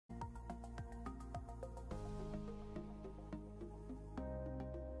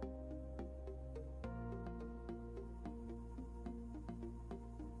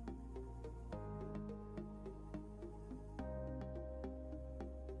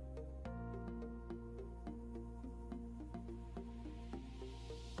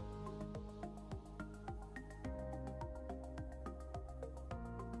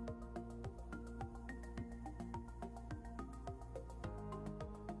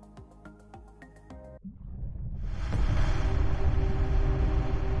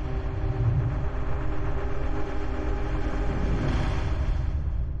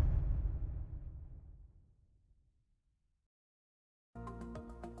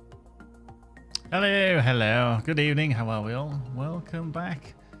Hello, hello. Good evening. How are we all? Welcome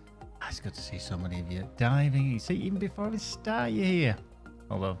back. It's good to see so many of you diving. See, even before we start, you're here.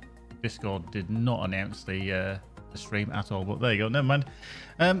 Although Discord did not announce the stream at all, but there you go. Never mind.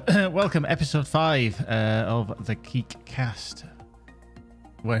 Welcome, episode 5 of the GEEKCAST.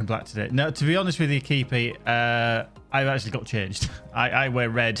 Wearing black today. No, to be honest with you, Keepy, I've actually got changed. I wear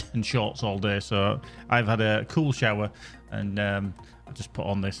red and shorts all day, so I've had a cool shower and I just put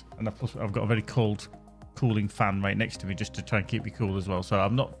on this, and I've got a very cold cooling fan right next to me just to try and keep me cool as well. So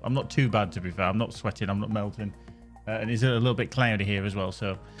I'm not too bad, to be fair. I'm not sweating, I'm not melting, and it's a little bit cloudy here as well,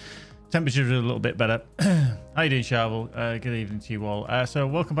 so temperatures are a little bit better. How you doing, Charvel? Good evening to you all. So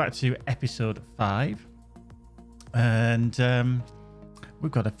welcome back to episode 5, and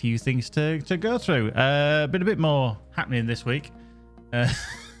we've got a few things to go through. Been a bit more happening this week.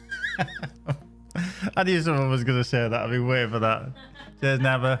 I knew someone was going to say that. I've been waiting for that. Cheers,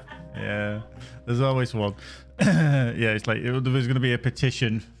 Nava. Yeah, there's always one. Yeah, it's like there was going to be a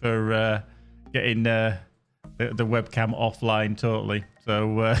petition for getting the webcam offline totally.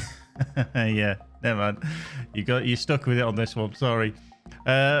 So yeah, never mind. You're stuck with it on this one. Sorry.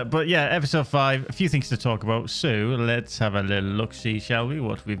 But yeah, episode 5, a few things to talk about. So let's have a little look-see, shall we?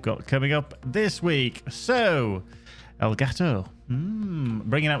 What we've got coming up this week. So Elgato,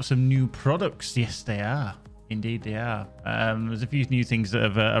 bringing out some new products. Yes, they are. Indeed, they are. There's a few new things that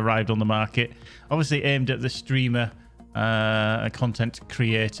have arrived on the market. Obviously aimed at the streamer, content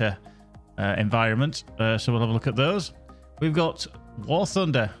creator environment. So we'll have a look at those. We've got War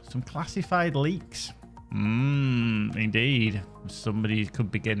Thunder, some classified leaks. Indeed. Somebody could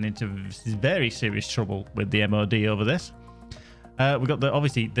be getting into very serious trouble with the MOD over this. We've got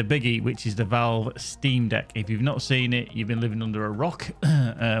obviously the biggie, which is the Valve Steam Deck. If you've not seen it, you've been living under a rock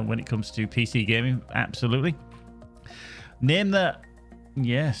when it comes to PC gaming. Absolutely. Name that.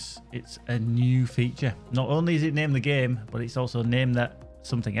 Yes, it's a new feature. Not only is it name the game, but it's also name that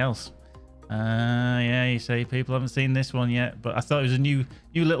something else. Yeah, you say people haven't seen this one yet, but I thought it was a new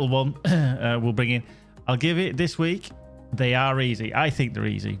little one we'll bring in. I'll give it this week. They are easy. I think they're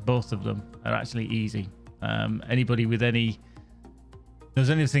easy. Both of them are actually easy. Anybody with knows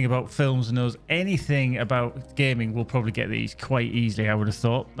anything about films and knows anything about gaming will probably get these quite easily, I would have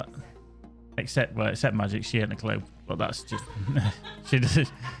thought. Except Magic, she ain't a clue. But that's just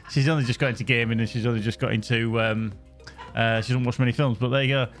she's only just got into gaming, and she's only just got into she doesn't watch many films. But there you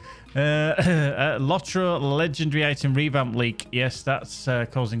go. LOTRO legendary item revamp leak. Yes, that's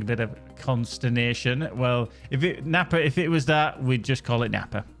causing a bit of consternation. Well, if it was that, we'd just call it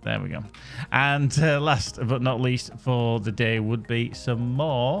Nappa. There we go. And last but not least for the day would be some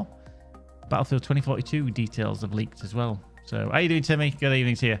more Battlefield 2042 details have leaked as well. So how you doing, Timmy? Good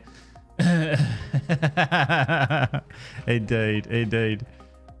evening to you. Indeed.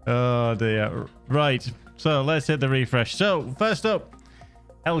 Oh dear. Right, so let's hit the refresh. So first up,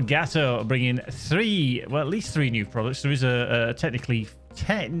 Elgato bringing at least three new products. There is a technically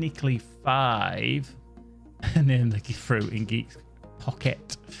 5 name the fruit in Geek's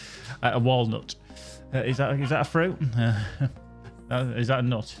pocket. A walnut. Is that a fruit? Is that a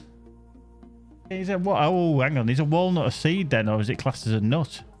nut? Is it what? Oh, hang on. Is a walnut a seed then, or is it classed as a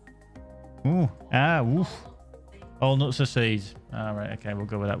nut? Ooh. Oof. All nuts are seeds. All right. Okay, we'll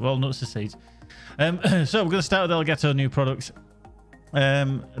go with that. Walnuts are seeds. So we're going to start with Elgato New Products.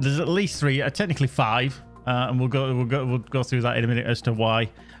 There's at least 3, technically 5, and we'll go through that in a minute as to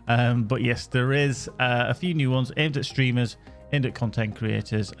why. But yes, there is a few new ones aimed at streamers, aimed at content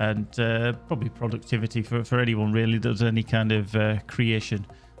creators, and probably productivity for anyone really that does any kind of creation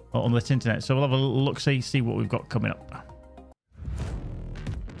on this internet. So we'll have a look, see what we've got coming up.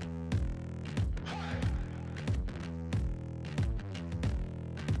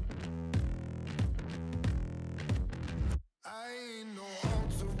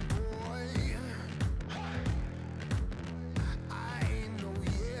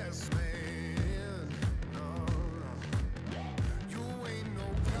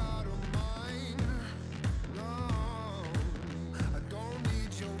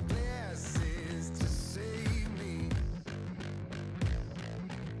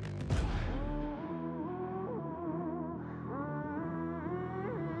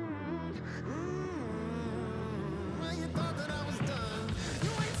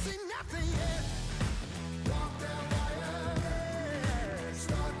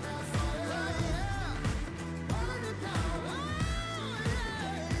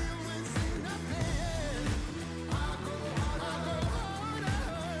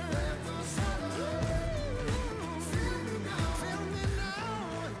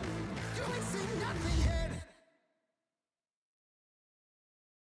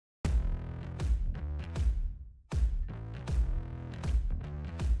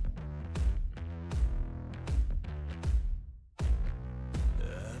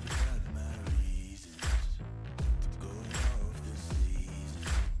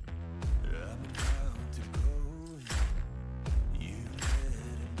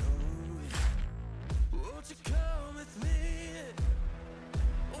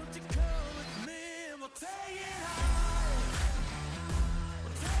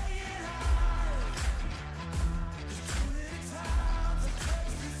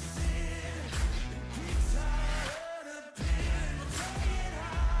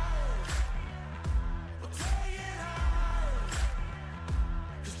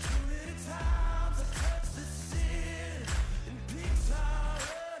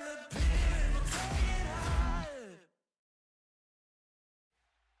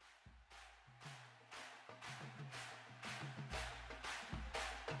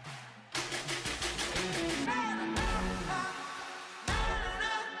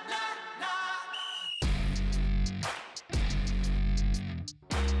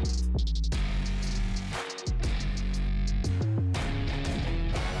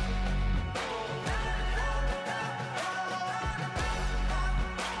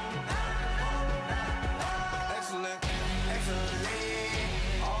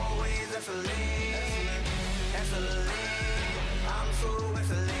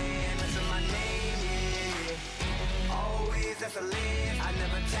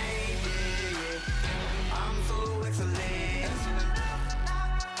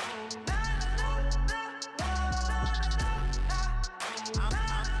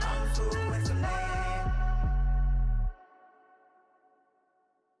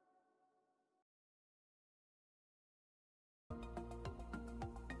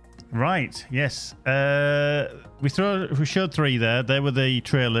 Right. Yes. We showed 3 there. They were the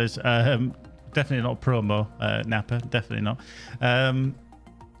trailers. Definitely not promo. Napa. Definitely not.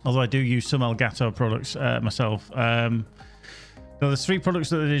 Although I do use some Elgato products myself. So there's 3 products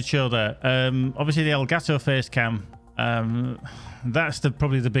that they did show there. Obviously the Elgato face cam. That's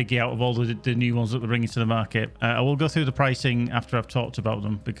probably the biggie out of all the new ones that they're bringing to the market. I will go through the pricing after I've talked about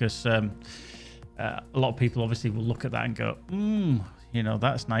them, because a lot of people obviously will look at that and go, you know,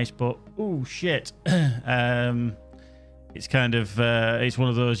 that's nice, but oh shit. It's kind of it's one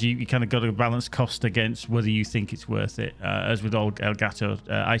of those you kind of got to balance cost against whether you think it's worth it, as with all Elgato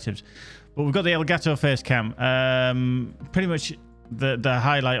items. But we've got the Elgato face cam. Pretty much the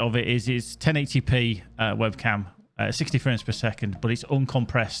highlight of it is it's 1080p webcam, 60 frames per second, but it's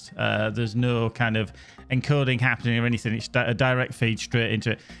uncompressed. There's no kind of encoding happening or anything. It's a direct feed straight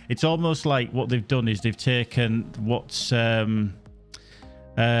into it. It's almost like what they've done is they've taken what's the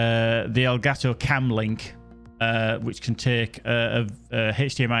Elgato Cam Link, which can take a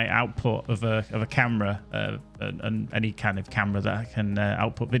HDMI output of a camera, and any kind of camera that can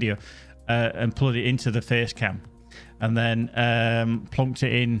output video, and plug it into the face cam, and then plunked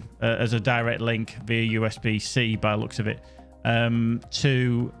it in as a direct link via USB-C by the looks of it,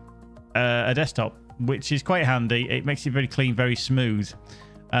 to a desktop, which is quite handy. It makes it very clean, very smooth.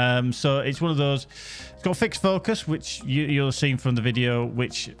 So it's one of those. It's got fixed focus, which you'll have seen from the video,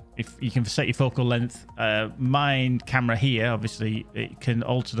 which if you can set your focal length. My camera here, obviously, it can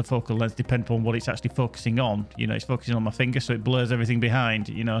alter the focal length depending upon what it's actually focusing on. You know, it's focusing on my finger, so it blurs everything behind.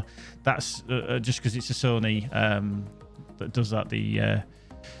 You know, that's just because it's a Sony that does that, the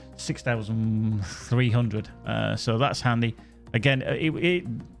 6300. So that's handy. Again,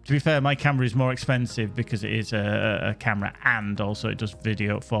 to be fair, my camera is more expensive because it is a camera, and also it does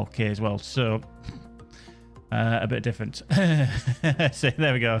video at 4K as well. So a bit different. So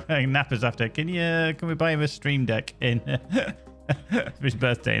there we go. Napa's after. Can we buy him a Stream Deck in for his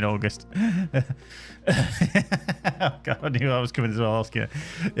birthday in August? Oh God, I knew I was coming as well. Oscar.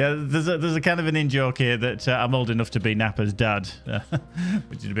 Yeah, there's a kind of an in-joke here that I'm old enough to be Napa's dad,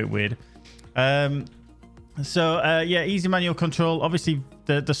 which is a bit weird. So yeah, easy manual control. Obviously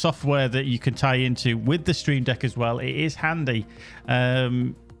the software that you can tie into with the Stream Deck as well, it is handy.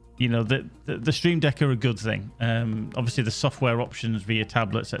 You know, the Stream Deck are a good thing. Obviously the software options via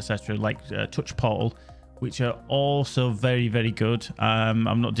tablets, etc., like Touch Portal, which are also very, very good.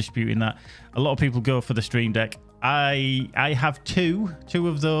 I'm not disputing that. A lot of people go for the Stream Deck. I have two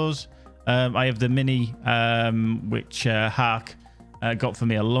of those. I have the Mini, which Hark got for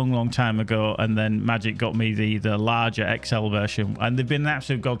me a long time ago, and then Magic got me the larger XL version, and they've been an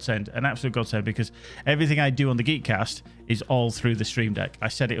absolute godsend, because everything I do on the GEEKCAST is all through the Stream Deck. I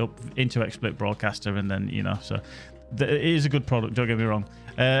set it up into XSplit Broadcaster, and then, you know, so it is a good product, don't get me wrong.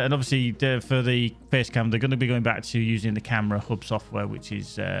 And obviously for the face cam, they're going to be going back to using the Camera Hub software, which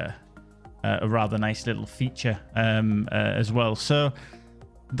is a rather nice little feature as well. So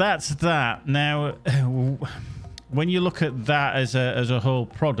that's that. Now when you look at that as a whole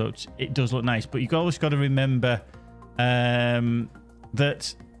product, it does look nice, but you've always got to remember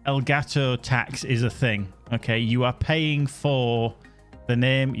that Elgato tax is a thing. Okay, you are paying for the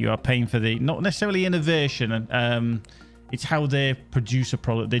name, you are paying for the, not necessarily innovation, and it's how they produce a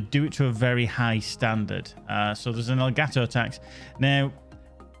product. They do it to a very high standard. So there's an Elgato tax. Now,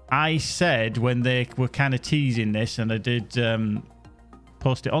 I said when they were kind of teasing this, and I did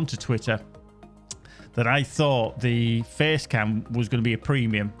post it onto Twitter, that I thought the face cam was going to be a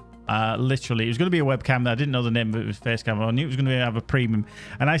premium. Literally, it was going to be a webcam. I didn't know the name of it was face cam. I knew it was going to have a premium,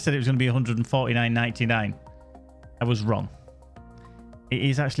 and I said it was going to be $149.99. I was wrong. It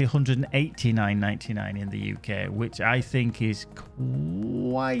is actually $189.99 in the UK, which I think is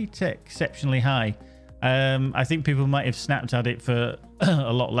quite exceptionally high. I think people might have snapped at it for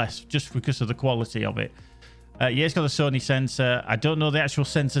a lot less just because of the quality of it. Yeah, it's got a Sony sensor. I don't know the actual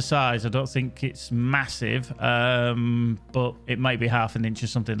sensor size. I don't think it's massive, but it might be half an inch or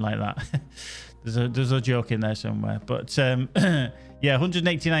something like that. There's a joke in there somewhere. But yeah,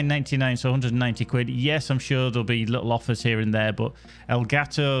 $189.99, so 190 quid. Yes, I'm sure there'll be little offers here and there, but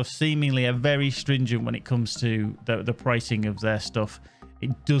Elgato seemingly are very stringent when it comes to the pricing of their stuff.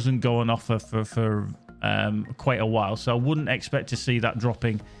 It doesn't go on offer for quite a while, so I wouldn't expect to see that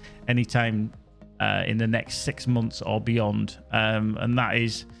dropping anytime in the next 6 months or beyond, and that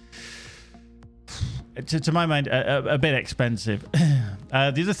is, to my mind, a bit expensive.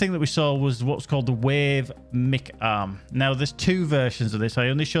 The other thing that we saw was what's called the Wave mic arm. Now, there's 2 versions of this. I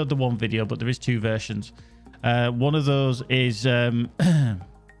only showed the one video, but there is 2 versions. One of those is obviously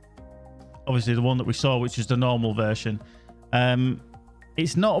the one that we saw, which is the normal version. It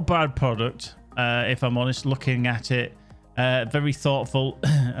It's not a bad product, if I'm honest, looking at it. Very thoughtful.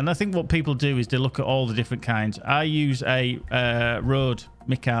 And I think what people do is they look at all the different kinds. I use a Rode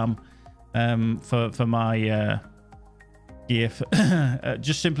mic arm for my gear,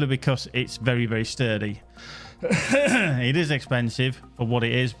 just simply because it's very, very sturdy. It is expensive for what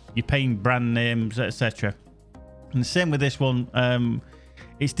it is. You're paying brand names, etc. And the same with this one.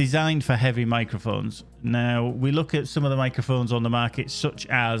 It's designed for heavy microphones. Now, we look at some of the microphones on the market, such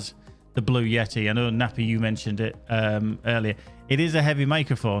as the Blue Yeti. I know, Nappy, you mentioned it earlier. It is a heavy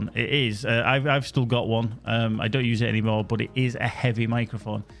microphone. It is. I've still got one. I don't use it anymore, but it is a heavy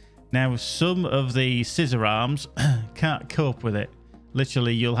microphone. Now, some of the scissor arms can't cope with it.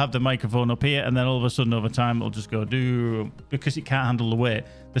 Literally, you'll have the microphone up here, and then all of a sudden, over time, it'll just go do, because it can't handle the weight.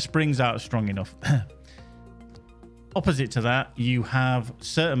 The springs aren't strong enough. Opposite to that, you have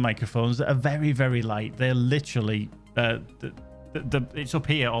certain microphones that are very, very light. They're literally it's up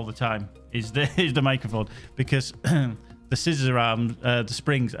here all the time. Is the microphone, because the scissor arm, the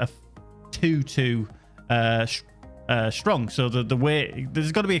springs are too strong. So the weight,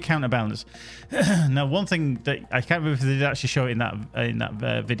 there's got to be a counterbalance. Now, one thing that I can't remember if they did actually show it in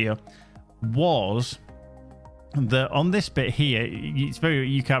that video was that on this bit here, it's very,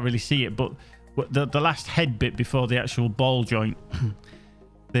 you can't really see it, but the last head bit before the actual ball joint,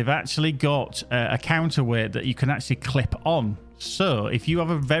 they've actually got a counterweight that you can actually clip on. So if you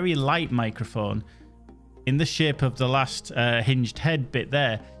have a very light microphone in the shape of the last hinged head bit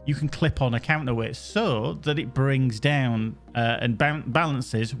there, you can clip on a counterweight so that it brings down and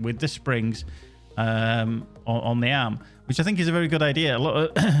balances with the springs on the arm, which I think is a very good idea. A lot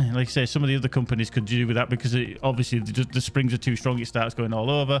of, like I say, some of the other companies could do with that, because obviously the springs are too strong, it starts going all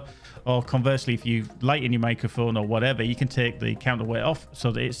over. Or conversely, if you lighten your microphone or whatever, you can take the counterweight off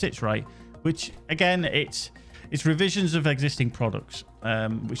so that it sits right, which again, it's revisions of existing products,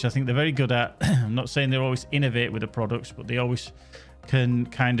 which I think they're very good at. I'm not saying they always innovate with the products, but they always can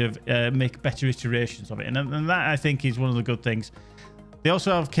kind of make better iterations of it, and that, I think, is one of the good things. They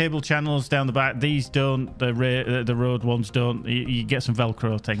also have cable channels down the back. These don't. The Rode ones don't. You get some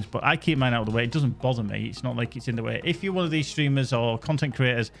Velcro things, but I keep mine out of the way. It doesn't bother me. It's not like it's in the way. If you're one of these streamers or content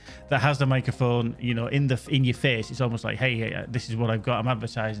creators that has the microphone, you know, in your face, it's almost like, hey, this is what I've got. I'm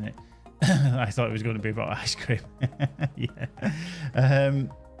advertising it. I thought it was going to be about ice cream. Yeah.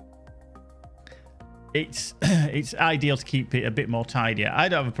 It's ideal to keep it a bit more tidier. I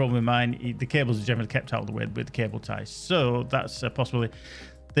don't have a problem with mine. The cables are generally kept out of the way with the cable ties, so that's a possibility.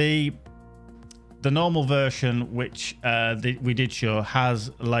 The normal version, which we did show, has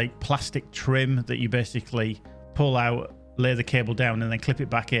like plastic trim that you basically pull out, lay the cable down, and then clip it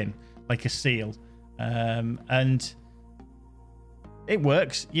back in like a seal, and it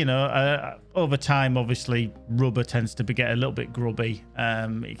works. You know, over time, obviously, rubber tends to get a little bit grubby.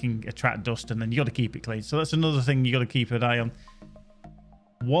 It can attract dust, and then you got to keep it clean. So that's another thing you got to keep an eye on.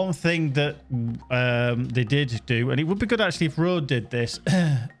 One thing that they did do, and it would be good actually if Rode did this,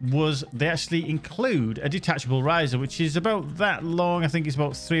 was they actually include a detachable riser, which is about that long. I think it's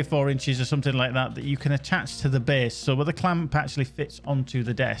about 3 or 4 inches or something like that, that you can attach to the base. So where the clamp actually fits onto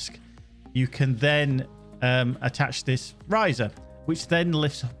the desk, you can then attach this riser, which then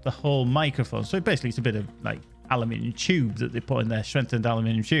lifts up the whole microphone. So basically it's a bit of like aluminium tube that they put in there, strengthened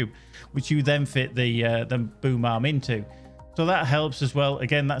aluminium tube, which you then fit the boom arm into. So that helps as well.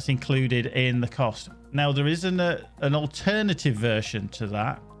 Again, that's included in the cost. Now, there is an alternative version to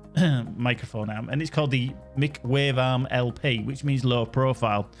that microphone arm, and it's called the Mic Wave Arm LP, which means low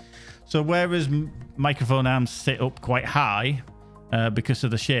profile. So whereas microphone arms sit up quite high because of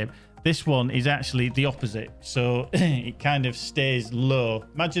the shape, this one is actually the opposite. So it kind of stays low.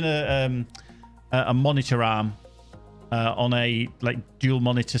 Imagine a monitor arm on a like dual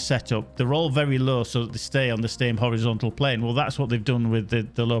monitor setup. They're all very low, so that they stay on the same horizontal plane. Well, that's what they've done with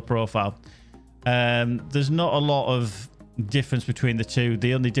the low profile. There's not a lot of difference between the two.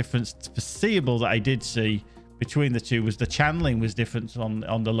 The only difference foreseeable that I did see between the two was the channeling was different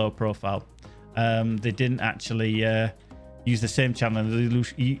on the low profile. They didn't actually use the same channeling.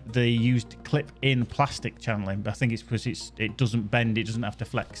 They used clip-in plastic channeling. I think it's because it doesn't bend, it doesn't have to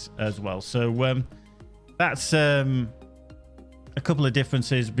flex as well. So that's a couple of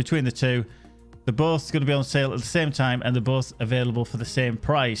differences between the two. They're both going to be on sale at the same time, and they're both available for the same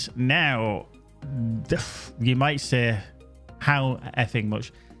price. Now, you might say, how effing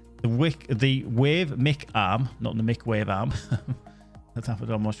much? The Wave Mic Arm, not the Mic Wave Arm. That's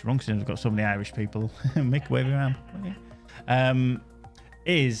almost wrong since we've got so many Irish people. Mic Wave Arm.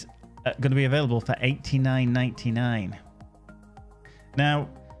 Is going to be available for $89.99. Now,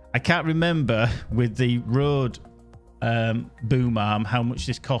 I can't remember with the Rode boom arm how much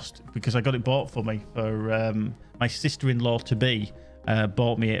this cost, because I got it bought for me for my sister-in-law to be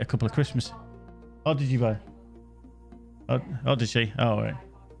bought me it a couple of Christmas. Oh, did you buy? Oh, did she? Oh, all right.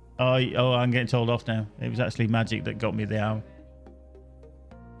 Oh, I'm getting told off now. It was actually Magic that got me the arm.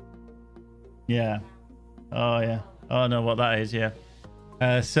 Yeah. Oh, yeah. Oh, no, what that is, yeah.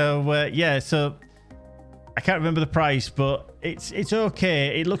 Yeah, so I can't remember the price, but it's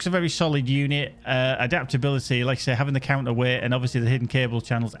okay. It looks a very solid unit. Adaptability, like I say, having the counterweight and obviously the hidden cable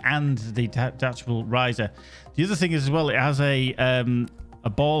channels and the detachable riser. The other thing is as well, it has a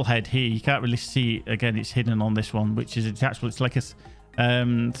ball head here. You can't really see, again, it's hidden on this one, which is detachable. It's like a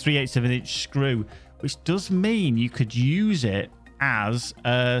 3/8 of an inch screw, which does mean you could use it as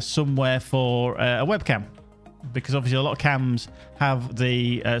somewhere for a webcam, because obviously a lot of cams have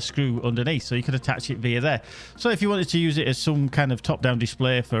the screw underneath, so you could attach it via there. So if you wanted to use it as some kind of top-down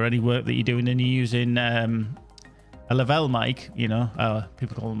display for any work that you're doing and you're using a Lavelle mic, you know,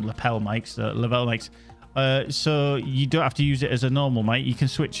 people call them lapel mics, Lavelle mics, so you don't have to use it as a normal mic. You can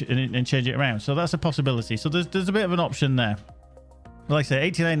switch and change it around, so that's a possibility. So there's a bit of an option there. Like I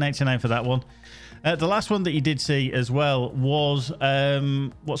say, $89.99 for that one. The last one that you did see as well was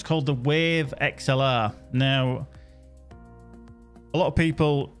what's called the Wave XLR. Now, a lot of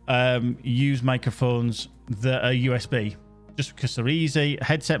people use microphones that are USB just because they're easy.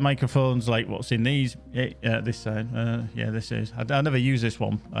 Headset microphones like what's in these, this side, yeah, this is. I never use this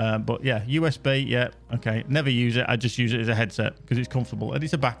one, but yeah, USB, yeah, okay. Never use it. I just use it as a headset because it's comfortable and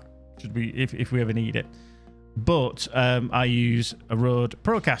it's a back, should be if we ever need it. But I use a Rode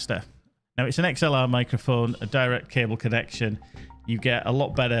Procaster. Now, it's an XLR microphone, a direct cable connection. You get a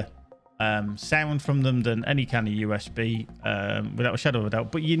lot better sound from them than any kind of USB, without a shadow of a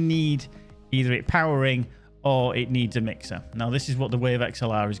doubt. But you need either it powering or it needs a mixer. Now, this is what the Wave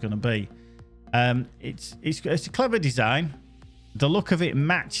XLR is going to be. It's a clever design. The look of it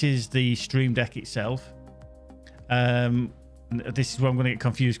matches the Stream Deck itself. This is where I'm going to get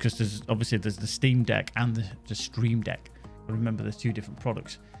confused because there's the Steam Deck and the Stream Deck. Remember, there's two different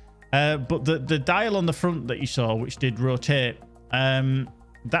products. But the dial on the front that you saw, which did rotate,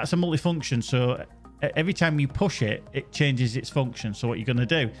 that's a multifunction. So every time you push it, it changes its function. So what you're going to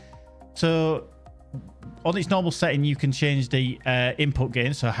do, so on its normal setting, you can change the input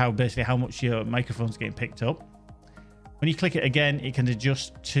gain. So basically how much your microphone's getting picked up. When you click it again, it can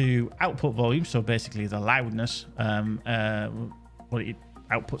adjust to output volume. So basically the loudness, what it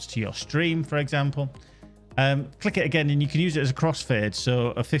outputs to your stream, for example. Click it again and you can use it as a crossfade,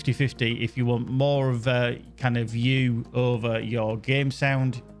 so a 50-50 if you want more of a kind of view over your game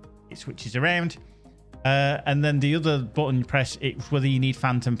sound, it switches around. And then the other button you press, it's whether you need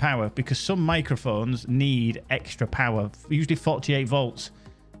phantom power, because some microphones need extra power, usually 48 volts,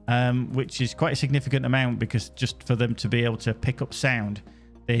 which is quite a significant amount, because just for them to be able to pick up sound,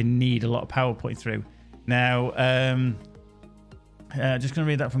 they need a lot of power putting through. Now, just going to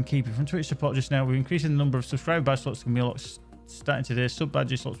read that from Keeper. From Twitch support just now, we're increasing the number of subscriber badge slots. Can be unlocked starting today. Sub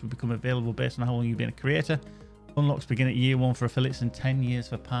badge slots will become available based on how long you've been a creator. Unlocks begin at year 1 for affiliates and 10 years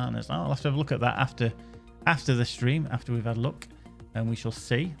for partners. I'll have to have a look at that after the stream, after we've had a look, and we shall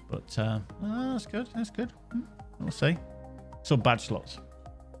see. But that's good. That's good. We'll see. Sub badge slots.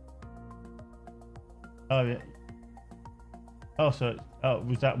 Oh yeah. Oh, so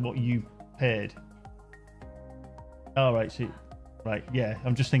was that what you paid? All right. So. Right, yeah,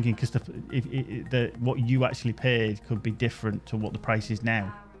 I'm just thinking because what you actually paid could be different to what the price is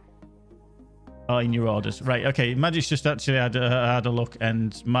now. Oh, in your orders. Right, okay, Magic's just actually had a look,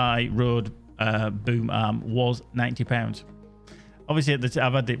 and my Rode boom arm was £90. Obviously,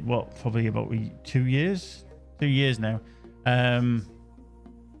 I've had it, what, probably about 2 years? 2 years now.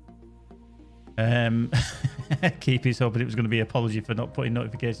 Keep his hoping it was going to be an apology for not putting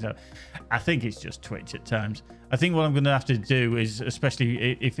notifications out. I think it's just Twitch at times. I think what I'm going to have to do is,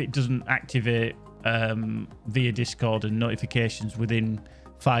 especially if it doesn't activate via Discord and notifications within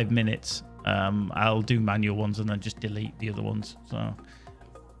 5 minutes, I'll do manual ones and then just delete the other ones. So,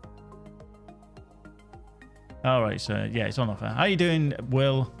 all right, so yeah, it's on offer. How you doing,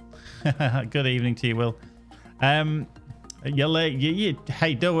 Will? Good evening to you, Will. Hey,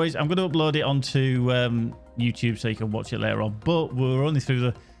 don't worry, I'm going to upload it onto YouTube so you can watch it later on, but we're only through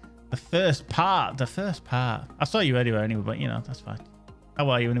the first part. I saw you anyway, but you know, that's fine. How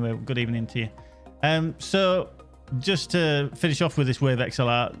are you anyway? Good evening to you. So just to finish off with this Wave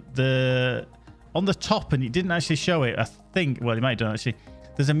XLR, on the top, and it didn't actually show it, I think, well, it might have done actually,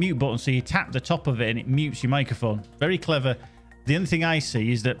 there's a mute button, so you tap the top of it and it mutes your microphone. Very clever. The only thing I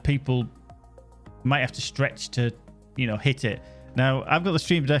see is that people might have to stretch to, you know, hit it. Now, I've got the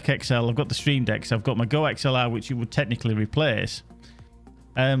Stream Deck XL, I've got the Stream Deck, so I've got my Go XLR, which you would technically replace.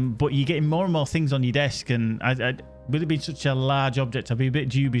 But you're getting more and more things on your desk, and with it being such a large object, I'd be a bit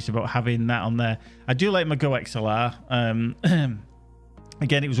dubious about having that on there. I do like my Go XLR.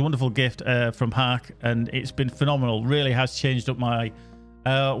 Again, it was a wonderful gift from Hark, and it's been phenomenal. Really has changed up my...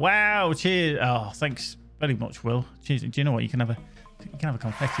 wow, cheers. Oh, thanks very much, Will. Cheers. Do you know what? You can have a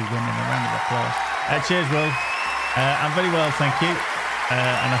confetti win and a round of applause. Cheers, Will. I'm very well, thank you.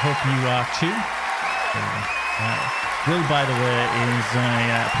 And I hope you are too. Will, by the way, is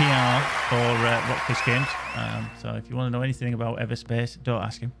a PR for Rockfish Games. So if you want to know anything about Everspace, don't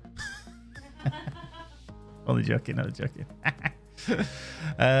ask him. Only joking, not joking.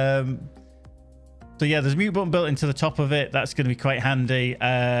 So yeah, there's a mute button built into the top of it. That's going to be quite handy.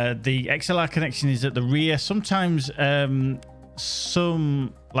 The XLR connection is at the rear. Sometimes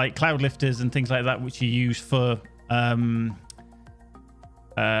some like cloud lifters and things like that, which you use for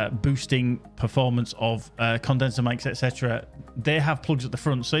boosting performance of condenser mics, etc., they have plugs at the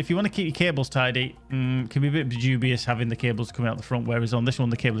front. So if you want to keep your cables tidy, can be a bit dubious having the cables coming out the front, whereas on this one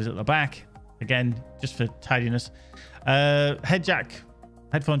the cable is at the back, again just for tidiness.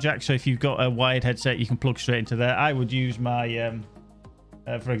 Headphone jack, so if you've got a wired headset you can plug straight into there. I would use my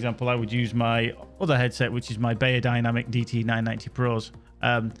for example, I would use my other headset, which is my Beyerdynamic DT990 Pros.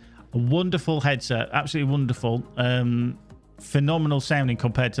 A wonderful headset, absolutely wonderful. Phenomenal sounding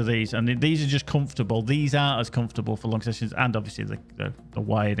compared to these, and these are just comfortable. These aren't as comfortable for long sessions, and obviously they're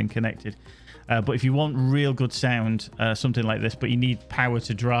wired and connected. But if you want real good sound, something like this, but you need power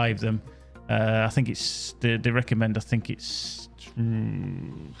to drive them, I think it's they recommend. I think it's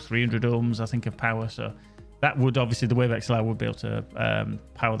 300 ohms. I think of power, so that would obviously the Wave XLR would be able to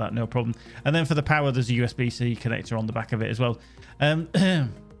power that, no problem. And then for the power, there's a USB-C connector on the back of it as well.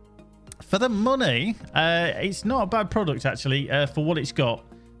 For the money, it's not a bad product actually for what it's got.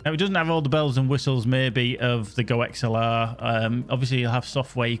 Now, it doesn't have all the bells and whistles maybe of the Go XLR. Obviously, you'll have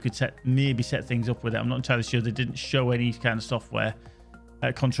software you could maybe set things up with it. I'm not entirely sure. They didn't show any kind of software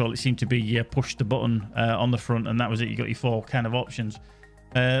control. It seemed to be push the button on the front, and that was it. You got your 4 kind of options.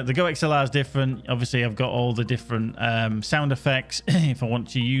 The Go XLR is different. Obviously, I've got all the different sound effects. If I want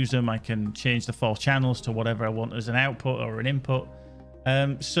to use them, I can change the 4 channels to whatever I want as an output or an input.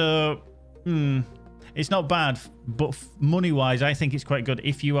 It's not bad, but money-wise, I think it's quite good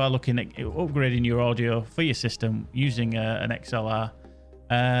if you are looking at upgrading your audio for your system using an XLR.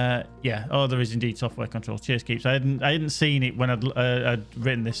 Yeah. Oh, there is indeed software control. Cheers, Keeps. I hadn't seen it when I'd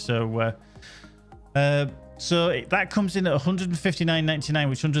written this, so that comes in at 159.99,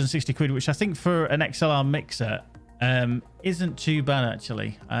 which is 160 quid, which I think for an XLR mixer isn't too bad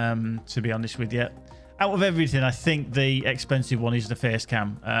actually. To be honest with you, out of everything, I think the expensive one is the face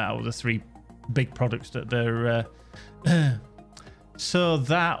cam out of the 3 big products that they're so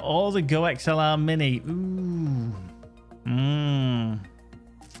that or the Go XLR Mini.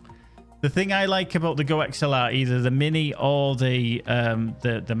 The thing I like about the Go XLR, either the Mini or the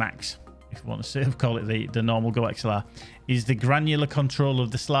Max, if you want to call it the normal Go XLR, is the granular control of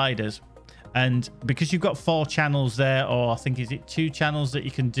the sliders. And because you've got 4 channels there, or I think is it 2 channels that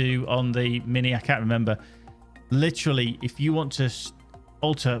you can do on the Mini, I can't remember. Literally, if you want to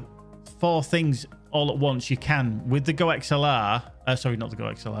alter 4 things all at once, you can. With the Go XLR, sorry, not the Go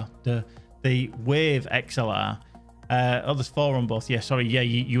XLR, the Wave XLR. Oh, there's 4 on both. Yeah, sorry. Yeah,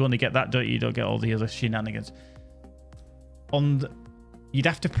 you only get that, don't you? You don't get all the other shenanigans. You'd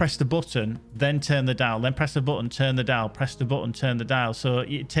have to press the button, then turn the dial, then press the button, turn the dial, press the button, turn the dial. So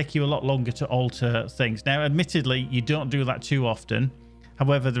it'd take you a lot longer to alter things. Now, admittedly, you don't do that too often.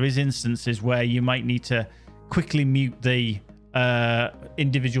 However, there is instances where you might need to quickly mute the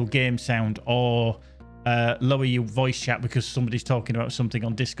individual game sound, or lower your voice chat because somebody's talking about something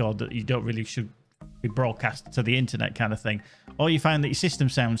on Discord that you don't really should be broadcast to the internet, kind of thing. Or you find that your system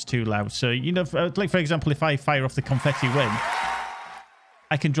sounds too loud. So, you know, like for example, if I fire off the confetti win,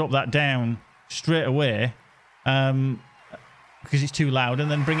 I can drop that down straight away because it's too loud, and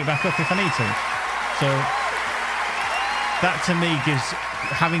then bring it back up if I need to. So that to me gives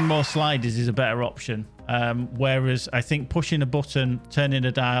having more sliders is a better option. Whereas I think pushing a button, turning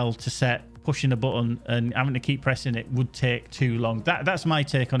a dial to set, pushing a button and having to keep pressing it would take too long. That's my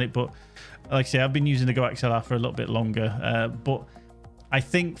take on it. But like I say, I've been using the Go XLR for a little bit longer. But I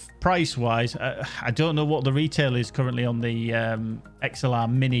think price-wise, I don't know what the retail is currently on the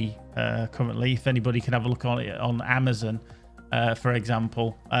XLR Mini currently. If anybody can have a look on it on Amazon, for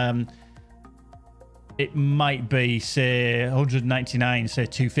example. It might be, say, 199, say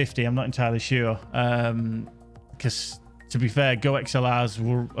 250. I'm not entirely sure. Because, to be fair, Go XLRs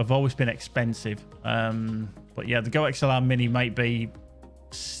have always been expensive. But yeah, the Go XLR Mini might be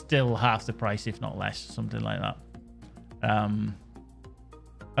still half the price, if not less, something like that.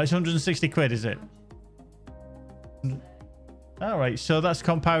 It's 160 quid, is it? All right, so that's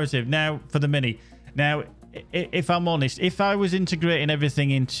comparative. Now for the Mini. Now, if I'm honest, if I was integrating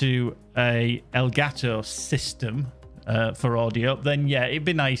everything into a Elgato system for audio, then yeah, it'd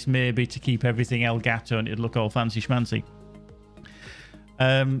be nice maybe to keep everything Elgato and it'd look all fancy schmancy.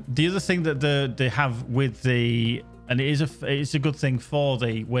 The other thing that they have with the, and it's a good thing for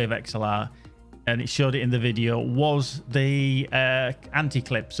the Wave XLR, and it showed it in the video, was the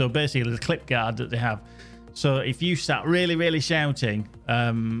anti-clip. So basically the clip guard that they have. So if you start really shouting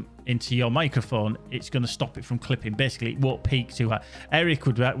into your microphone, it's going to stop it from clipping. Basically, it won't peak too high. Eric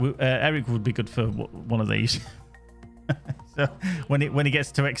would be good for one of these. So when he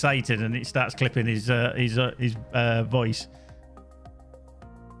gets too excited and it starts clipping his voice.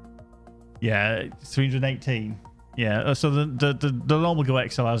 Yeah, 318. Yeah, so the normal Go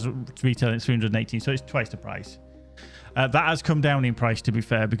XLR's retailing at 318, so it's twice the price. That has come down in price, to be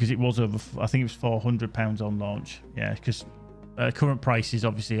fair, because it was over, I think it was £400 on launch. Yeah, because current prices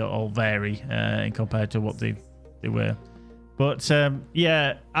obviously all vary compared to what they were. But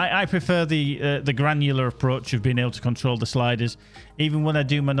yeah, I prefer the granular approach of being able to control the sliders. Even when I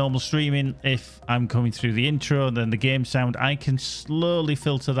do my normal streaming, if I'm coming through the intro and then the game sound, I can slowly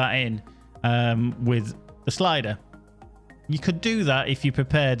filter that in with the slider. You could do that if you're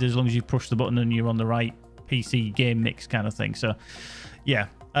prepared, as long as you push the button and you're on the right PC game mix kind of thing. So yeah,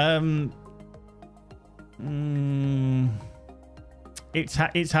 it's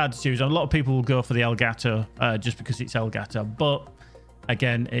hard to choose. A lot of people will go for the Elgato just because it's Elgato, but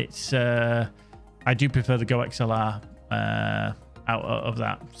again, it's I do prefer the Go XLR out of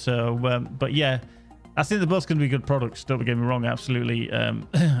that. So but yeah, I think they're both going to be good products, don't get me wrong, absolutely.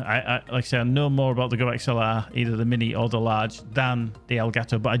 I like I say, I know more about the Go XLR, either the Mini or the large, than the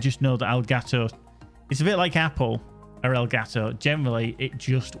Elgato, but I just know that Elgato, it's a bit like Apple or Elgato. Generally, it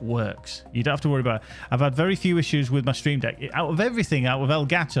just works. You don't have to worry about it. I've had very few issues with my Stream Deck. Out of everything, out of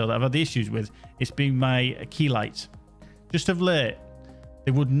Elgato that I've had the issues with, it's been my key lights. Just of late,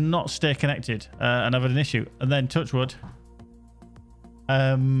 they would not stay connected, and I've had an issue. And then, touch wood,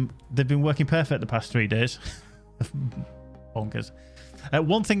 they've been working perfect the past 3 days. Bonkers.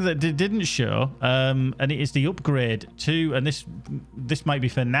 One thing that they didn't show, and it is the upgrade to, and this might be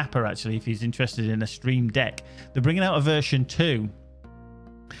for Napper actually, if he's interested in a Stream Deck. They're bringing out a version 2.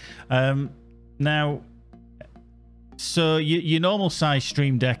 Now, so your normal size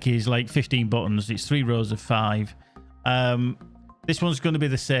Stream Deck is like 15 buttons. It's 3 rows of 5. This one's going to be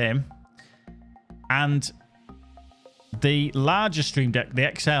the same, and the larger Stream Deck,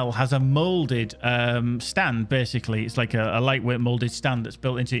 the XL, has a molded stand, basically. It's like a lightweight molded stand that's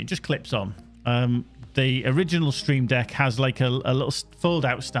built into it. It just clips on. The original Stream Deck has like a little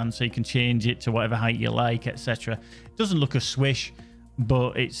fold-out stand, so you can change it to whatever height you like, etc. It doesn't look a swish,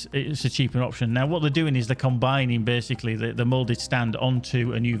 but it's a cheaper option. Now, what they're doing is they're combining, basically, the molded stand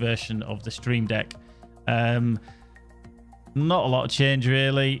onto a new version of the Stream Deck. Not a lot of change,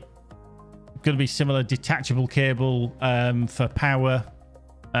 really. Going to be similar detachable cable for power,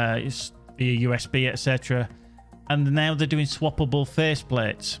 it's via USB, etc. And now they're doing swappable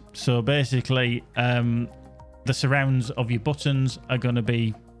faceplates. So basically, the surrounds of your buttons are going to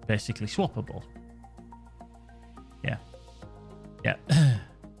be basically swappable. Yeah, yeah,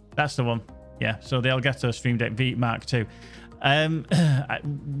 that's the one. Yeah, so the Elgato Stream Deck V Mark II.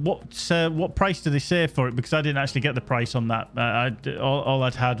 What price do they say for it? Because I didn't actually get the price on that. All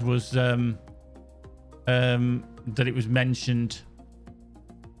I'd had was that it was mentioned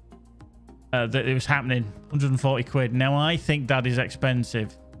that it was happening. 140 quid. Now I think that is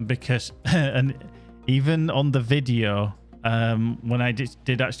expensive because and even on the video when I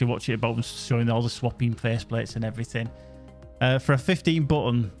did actually watch it, about showing all the swapping faceplates and everything, for a 15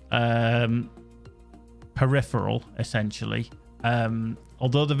 button peripheral, essentially,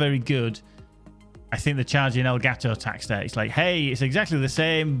 although they're very good, I think they're charging Elgato tax there. It's like, hey, it's exactly the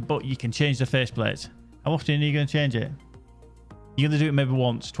same, but you can change the faceplates. How often are you going to change it? You're going to do it maybe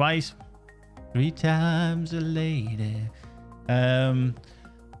once, twice, 3 times a lady. But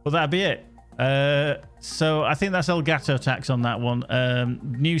that'd be it. So I think that's Elgato tax on that one.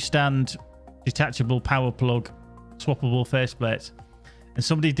 New stand, detachable power plug, swappable faceplates. And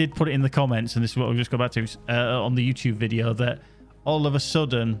somebody did put it in the comments, and this is what we'll just go back to, on the YouTube video, that all of a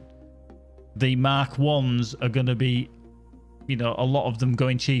sudden the Mark 1s are going to be, you know, a lot of them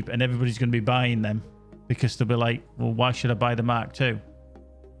going cheap, and everybody's going to be buying them because they'll be like, well, why should I buy the Mark II?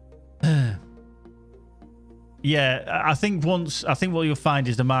 Yeah, I think what you'll find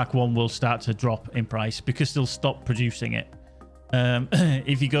is the Mark 1 will start to drop in price because they'll stop producing it.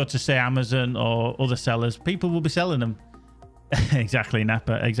 If you go to, say, Amazon or other sellers, people will be selling them. Exactly,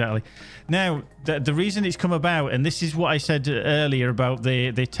 Napa, exactly. Now, the reason it's come about, and this is what I said earlier about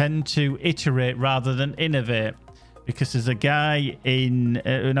they tend to iterate rather than innovate, because there's a guy in,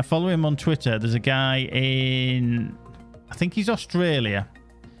 and I follow him on Twitter, there's a guy in, I think he's Australia.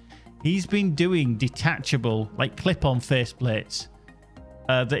 He's been doing detachable, like clip-on faceplates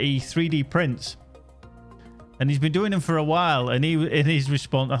that he 3D prints. And he's been doing them for a while, and in his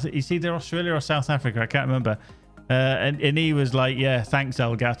response, I think it's either Australia or South Africa, I can't remember. And he was like, yeah, thanks,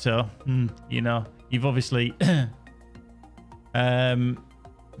 Elgato. You know, you've obviously...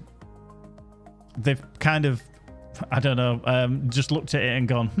 they've kind of, I don't know, just looked at it and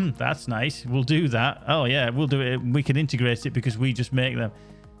gone, that's nice. We'll do that. Oh, yeah, we'll do it. We can integrate it because we just make them.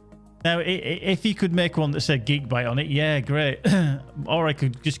 Now, if you could make one that said GeekByte on it, yeah, great. Or I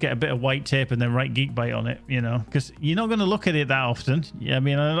could just get a bit of white tape and then write GeekByte on it, you know, because you're not going to look at it that often. Yeah, I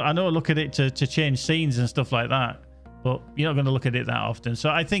mean, I know I look at it to change scenes and stuff like that, but you're not going to look at it that often.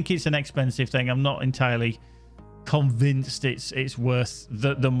 So I think it's an expensive thing. I'm not entirely convinced it's worth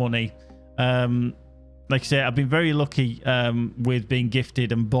the money. Like I say, I've been very lucky with being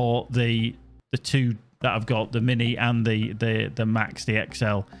gifted and bought the two that I've got, the Mini and the Max, the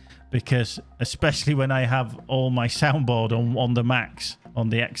XL. Because especially when I have all my soundboard on the Max, on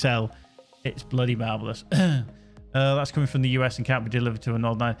the XL, it's bloody marvelous. That's coming from the US and can't be delivered to a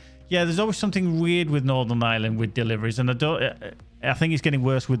Northern Ireland. Yeah, there's always something weird with Northern Ireland with deliveries, and I think it's getting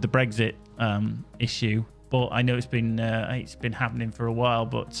worse with the Brexit issue. But I know it's been happening for a while.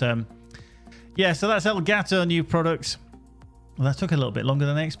 But yeah, so that's Elgato New Products. Well, that took a little bit longer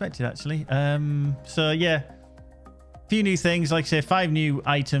than I expected, actually. So yeah. Few new things, like I say, 5 new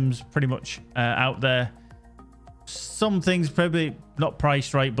items pretty much out there. Some things probably not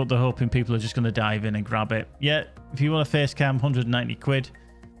priced right, but they're hoping people are just going to dive in and grab it. Yeah, if you want a face cam, 190 quid.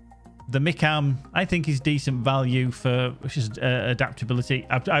 The Micam, I think, is decent value for just adaptability.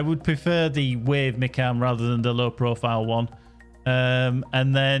 I would prefer the Wave Micam rather than the low profile one.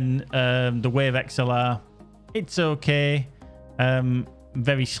 And then the Wave XLR, it's okay.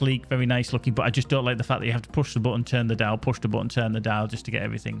 Very sleek, very nice looking, but I just don't like the fact that you have to push the button, turn the dial, push the button, turn the dial just to get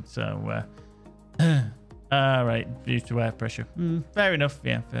everything. So, all right, used to air pressure. Fair enough.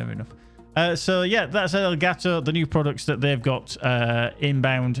 Yeah, fair enough. So yeah, that's Elgato, the new products that they've got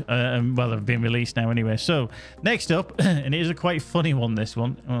inbound. Well, they've been released now anyway. So next up, and it is a quite funny one, this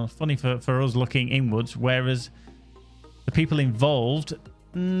one. Well, funny for us looking inwards, whereas the people involved,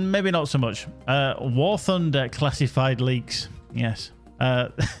 maybe not so much. War Thunder classified leaks. Yes.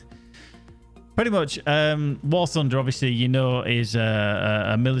 Pretty much, War Thunder, obviously, you know, is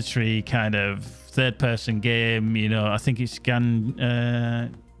a military kind of third-person game. You know, I think it's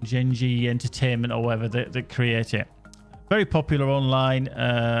Genji Entertainment or whatever that create it. Very popular online,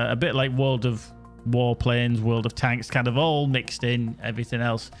 a bit like World of Warplanes, World of Tanks, kind of all mixed in, everything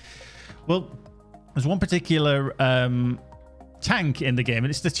else. Well, there's one particular tank in the game, and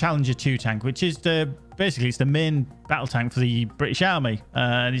it's the Challenger 2 tank, which is basically it's the main battle tank for the British Army,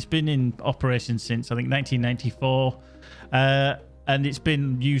 and it's been in operation since I think 1994, and it's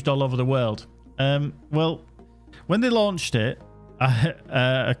been used all over the world. Well, when they launched it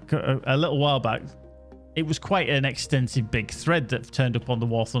a little while back, it was quite an extensive big thread that turned up on the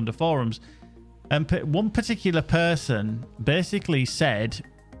War Thunder forums, and one particular person basically said,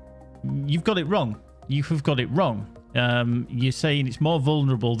 "You've got it wrong. You have got it wrong. You're saying it's more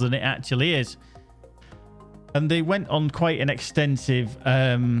vulnerable than it actually is." And they went on quite an extensive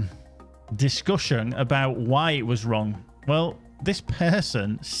discussion about why it was wrong. Well, this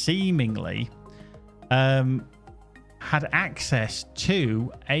person seemingly had access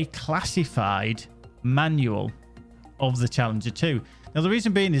to a classified manual of the Challenger 2. Now, the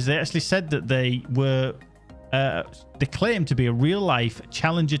reason being is they actually said that they were they claimed to be a real-life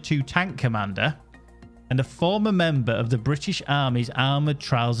Challenger 2 tank commander and a former member of the British Army's Armoured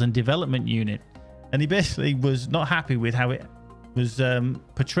Trials and Development Unit. And he basically was not happy with how it was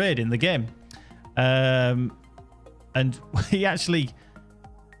portrayed in the game. And he actually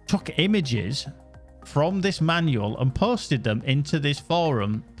took images from this manual and posted them into this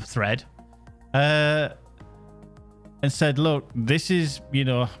forum thread and said, look, this is, you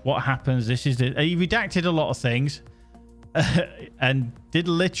know, what happens. This is the... He redacted a lot of things and did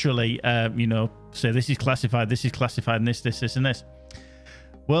literally, you know, say this is classified, and this, and this.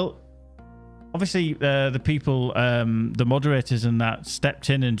 Well, obviously, the people, the moderators and that stepped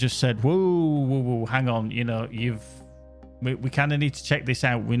in and just said, whoa, hang on, you know, you've we kind of need to check this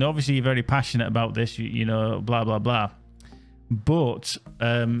out. We know obviously you're very passionate about this, you know, blah, blah, blah. But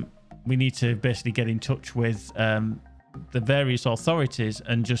we need to basically get in touch with the various authorities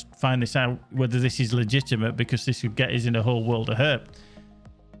and just find this out, whether this is legitimate, because this could get us in a whole world of hurt.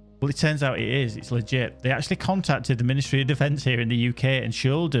 Well, it turns out it is. It's legit. They actually contacted the Ministry of Defence here in the UK and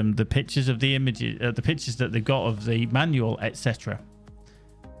showed them the pictures of the images, the pictures that they've got of the manual, etc.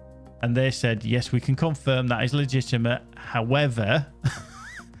 And they said, yes, we can confirm that is legitimate. However,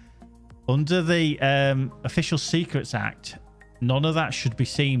 under the Official Secrets Act, none of that should be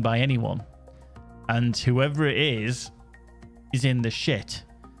seen by anyone. And whoever it is in the shit.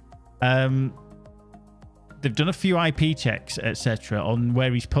 They've done a few IP checks, etc., on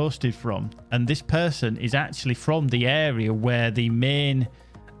where he's posted from. And this person is actually from the area where the main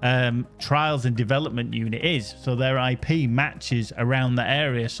trials and development unit is. So their IP matches around the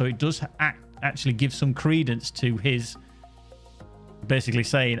area. So it does actually give some credence to his basically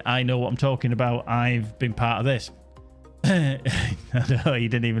saying, I know what I'm talking about. I've been part of this. I know, he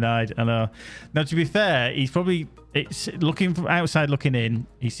didn't even hide. I know. Now, to be fair, he's probably, it's looking from outside looking in,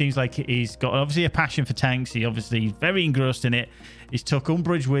 he seems like he's got obviously a passion for tanks. He obviously is very engrossed in it. He's took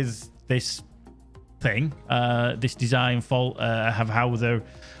umbrage with this thing, this design fault of how they're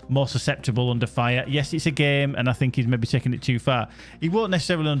more susceptible under fire. Yes, it's a game, and I think he's maybe taking it too far. He won't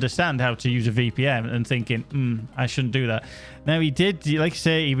necessarily understand how to use a VPN and thinking, I shouldn't do that. Now, he did, like I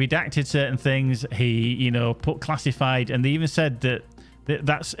say, he redacted certain things. He, you know, put classified, and they even said that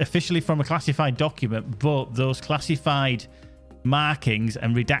that's officially from a classified document, but those classified markings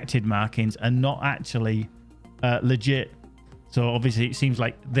and redacted markings are not actually legit. So obviously it seems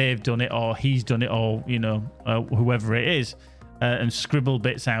like they've done it, or he's done it, or, you know, whoever it is, and scribbled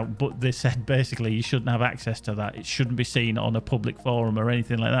bits out. But they said basically you shouldn't have access to that. It shouldn't be seen on a public forum or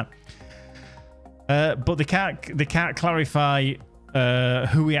anything like that. But they can't clarify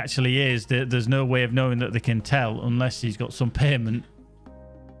who he actually is. There's no way of knowing that they can tell unless he's got some payment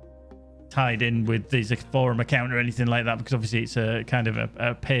tied in with his forum account or anything like that, because obviously it's a kind of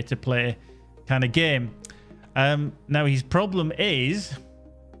a pay-to-play kind of game. Now, his problem is,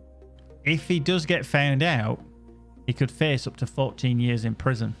 if he does get found out, he could face up to 14 years in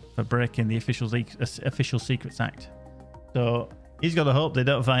prison for breaking the Official Secrets Act. So he's got to hope they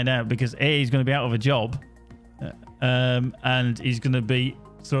don't find out, because A, he's going to be out of a job, and he's going to be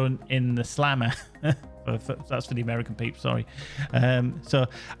thrown in the slammer. That's for the American people, sorry. So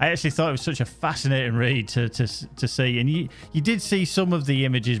I actually thought it was such a fascinating read to see, and you did see some of the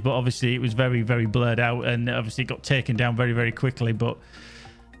images, but obviously it was very, very blurred out, and obviously it got taken down very, very quickly. But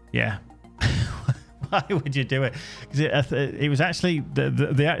yeah, why would you do it? Because it was actually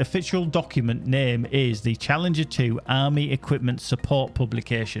the official document name is the Challenger 2 Army Equipment Support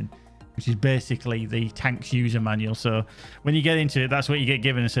Publication, which is basically the tank's user manual. So when you get into it, that's what you get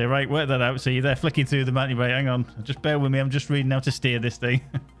given and say, right, work that out. So you're there flicking through the manual, right, hang on, just bear with me, I'm just reading how to steer this thing.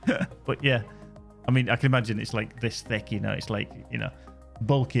 But yeah, I mean, I can imagine it's like this thick, you know, it's like, you know,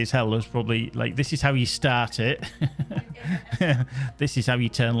 bulky as hell. There's probably like, this is how you start it. This is how you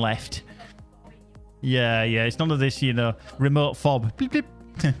turn left. Yeah, it's none of this, you know, remote fob. Bleep,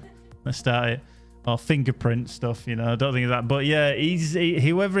 bleep. Let's start it. Or fingerprint stuff, you know. I don't think of that. But yeah,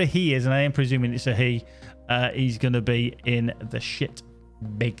 whoever he is, and I am presuming it's a he, he's going to be in the shit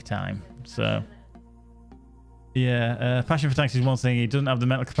big time. So yeah, passion for tanks is one thing. He doesn't have the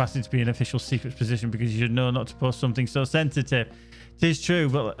mental capacity to be in an official secrets position, because you should know not to post something so sensitive. It is true,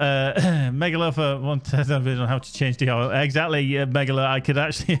 but Megalofa wants to know how to change the oil. Exactly, Megalo. I could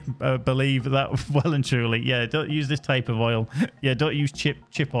actually believe that well and truly. Yeah, don't use this type of oil. Yeah, don't use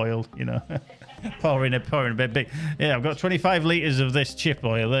chip oil, you know. pouring a bit big. Yeah, I've got 25 litres of this chip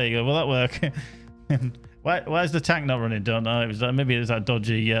oil. There you go. Will that work? Why is the tank not running? Don't know. It was maybe it's that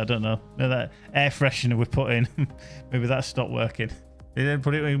dodgy. Yeah, I don't know. That air freshener we put in. Maybe that stopped working. They didn't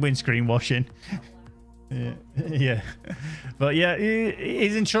put it in windscreen washing. Yeah. But yeah,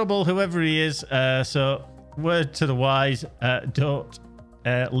 he's in trouble, whoever he is. So word to the wise: don't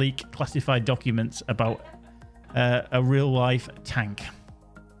leak classified documents about a real life tank.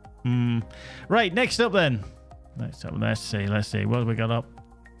 Right, next up then. Let's see what have we got up.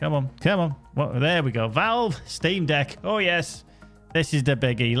 Come on. What, there we go. Valve Steam Deck. Oh yes, this is the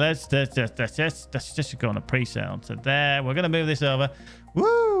biggie. Let's just go on a pre-sale to there. We're gonna move this over.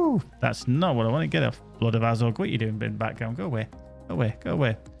 Woo, that's not what I want to get off. Blood of Azog, what are you doing in background? Go away. Right,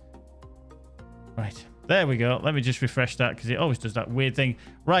 there we go. Let me just refresh that, because it always does that weird thing.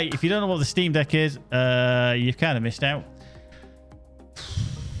 Right, if you don't know what the Steam Deck is, you've kind of missed out.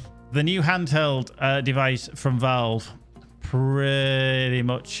 The new handheld device from Valve, pretty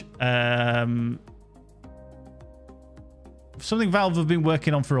much something Valve have been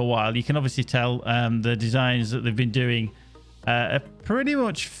working on for a while. You can obviously tell the designs that they've been doing are pretty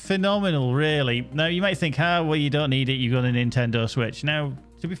much phenomenal, really. Now, you might think, well, you don't need it. You've got a Nintendo Switch. Now,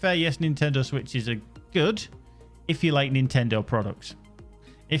 to be fair, yes, Nintendo Switches are good if you like Nintendo products.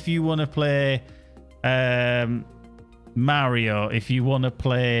 If you want to play Mario, if you want to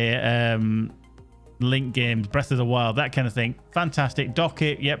play Link games, Breath of the Wild, that kind of thing, fantastic. Dock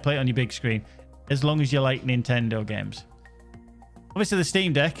it, yeah, play it on your big screen, as long as you like Nintendo games. Obviously, the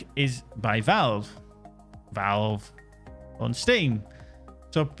Steam Deck is by Valve. Valve on Steam.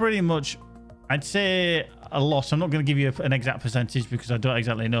 So pretty much, I'd say a lot. I'm not going to give you an exact percentage because I don't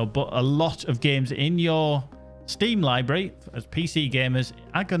exactly know, but a lot of games in your Steam library as PC gamers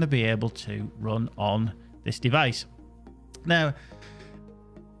are going to be able to run on this device. Now,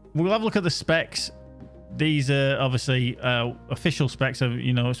 we'll have a look at the specs. These are obviously official specs of,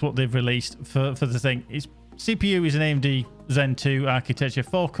 it's what they've released for the thing. Its CPU is an AMD Zen 2 architecture,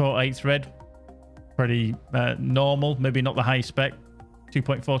 4-core, 8-thread. Pretty normal, maybe not the high spec,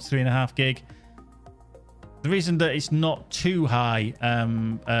 2.4 to 3.5 gig. The reason that it's not too high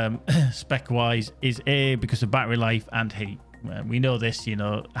spec-wise is because of battery life and heat. We know this,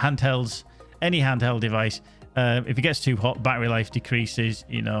 handhelds, any handheld device, if it gets too hot, battery life decreases,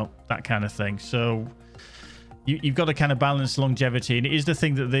 that kind of thing. So you've got to kind of balance longevity, and it is the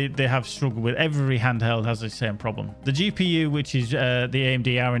thing that they have struggled with. Every handheld has the same problem. The GPU, which is the AMD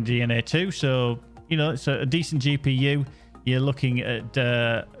RDNA 2, so it's a decent GPU. You're looking at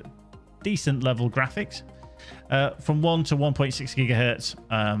decent level graphics. From 1 to 1.6 gigahertz.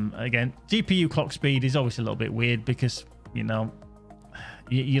 Again, GPU clock speed is always a little bit weird because, you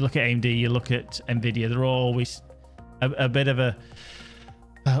look at AMD, you look at NVIDIA, they're always a bit of a,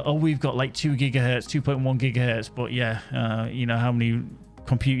 we've got like 2 gigahertz, 2.1 gigahertz, but yeah, how many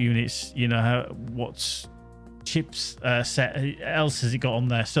compute units, what's chips set else has it got on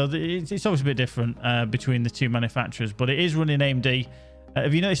there? So it's always a bit different between the two manufacturers, but it is running AMD.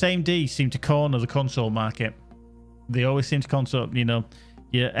 Have you noticed AMD seem to corner the console market? They always seem to console, your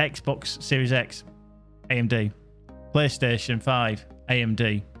Xbox Series X, AMD, PlayStation 5,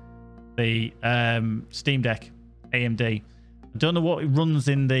 AMD, the Steam Deck, AMD. I don't know what runs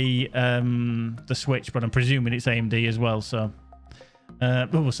in the Switch, but I'm presuming it's AMD as well. So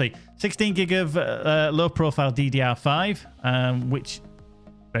we'll see. 16 gig of low-profile DDR5, which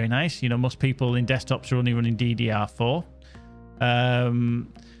very nice. Most people in desktops are only running DDR4.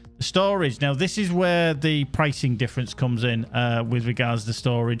 Storage. Now, this is where the pricing difference comes in with regards to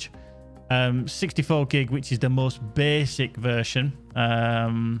storage. 64 gig, which is the most basic version.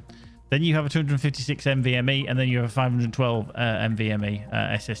 Then you have a 256 NVMe, and then you have a 512 NVMe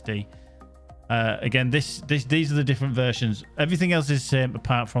SSD. Again, these are the different versions. Everything else is the same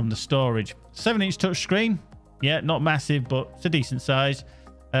apart from the storage. 7-inch touchscreen. Yeah, not massive, but it's a decent size.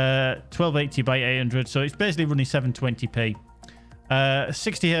 1280 by 800, so it's basically running 720p.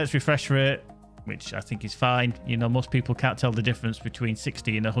 60 hertz refresh rate, which I think is fine. Most people can't tell the difference between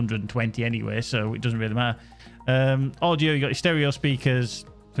 60 and 120 anyway, so it doesn't really matter. Audio, you got your stereo speakers,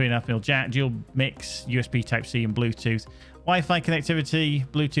 3.5mm jack, dual mix, USB Type-C and Bluetooth. Wi-Fi connectivity,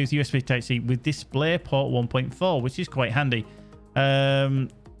 Bluetooth, USB Type-C with DisplayPort 1.4, which is quite handy.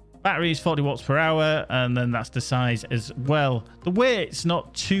 Battery is 40 watts per hour, and then that's the size as well. The weight's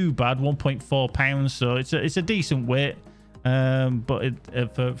not too bad, 1.4 pounds, so it's a decent weight.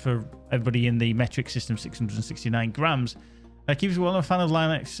 But for everybody in the metric system, 669 grams. Keeps well. I'm a fan of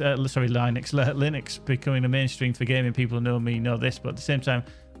Linux becoming a mainstream for gaming. People who know me know this, but at the same time,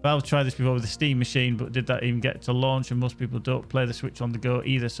 Valve tried this before with the Steam machine, but did that even get to launch? And most people don't play the Switch on the go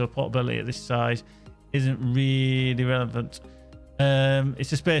either, so portability at this size isn't really relevant.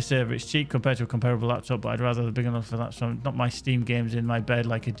 It's a space saver. It's cheap compared to a comparable laptop, but I'd rather they're big enough for that. So not my Steam games in my bed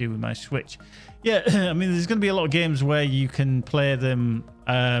like I do with my Switch. Yeah, I mean, there's going to be a lot of games where you can play them.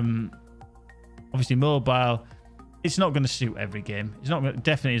 Obviously, mobile. It's not going to suit every game.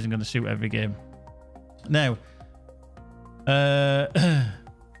 Definitely isn't going to suit every game. Now,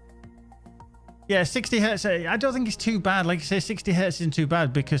 yeah, 60 hertz. I don't think it's too bad. Like I say, 60 hertz isn't too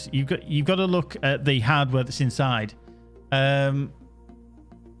bad because you've got to look at the hardware that's inside. You're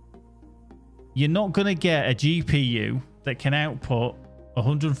not going to get a GPU that can output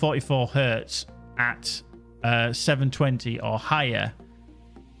 144 hertz at 720 or higher.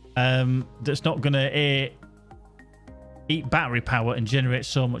 That's not going to eat battery power and generate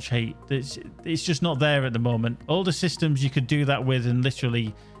so much heat. It's just not there at the moment. All the systems you could do that with, and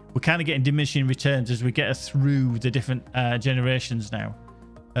literally we're kind of getting diminishing returns as we get through the different generations now.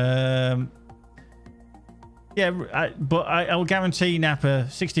 Yeah, but I will guarantee Napa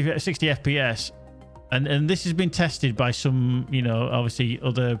 60 FPS and this has been tested by some, you know, obviously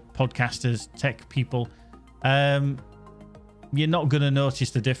other podcasters, tech people. You're not going to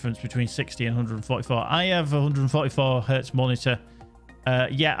notice the difference between 60 and 144. I have a 144 hertz monitor.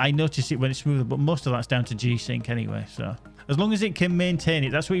 Yeah, I notice it when it's smoother, but most of that's down to G-Sync anyway. So as long as it can maintain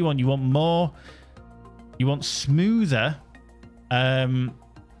it, that's what you want. You want more, you want smoother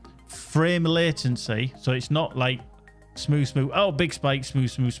frame latency. So it's not like smooth, oh, big spike,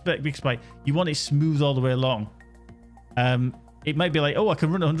 smooth, big spike. You want it smooth all the way along. It might be like, oh, I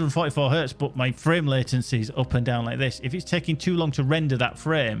can run 144 hertz, but my frame latency is up and down like this. If it's taking too long to render that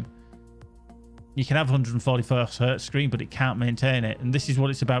frame, you can have 144 hertz screen, but it can't maintain it. And this is what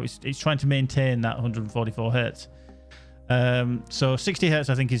it's about. It's trying to maintain that 144 hertz. So 60 hertz,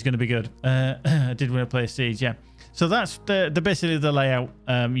 I think, is going to be good. I did want to play Siege, yeah. So that's the basically the layout.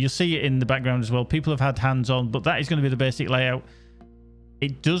 You'll see it in the background as well. People have had hands on, but that is going to be the basic layout.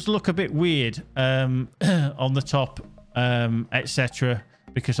 It does look a bit weird on the top, etc.,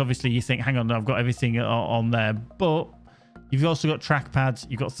 because obviously you think, hang on, I've got everything on there, but you've also got trackpads,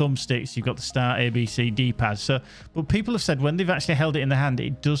 you've got thumbsticks, you've got the start, A, B, C, D pads. So, but people have said when they've actually held it in the hand,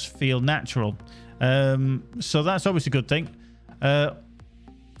 it does feel natural. So that's always a good thing.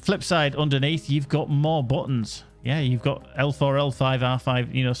 Flip side, underneath, you've got more buttons. Yeah, you've got L4, L5,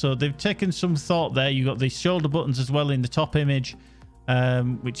 R5, you know, so they've taken some thought there. You've got the shoulder buttons as well in the top image,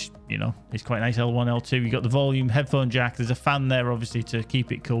 which, you know, is quite nice. L1, L2, you've got the volume, headphone jack. There's a fan there, obviously, to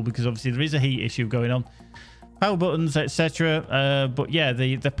keep it cool, because obviously there is a heat issue going on. Power buttons, etc. But yeah,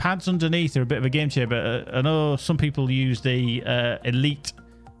 the pads underneath are a bit of a game changer. But I know some people use the Elite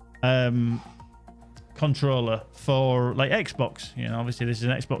controller for like Xbox. You know, obviously this is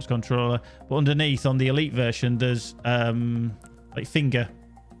an Xbox controller, but underneath on the Elite version, there's like finger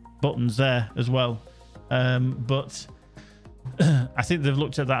buttons there as well. But I think they've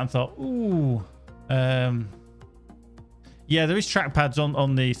looked at that and thought, ooh, yeah, there is trackpads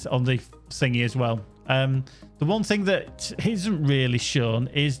on the thingy as well. The one thing that isn't really shown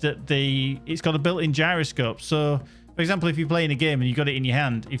is that it's got a built-in gyroscope. So, for example, if you're playing a game and you've got it in your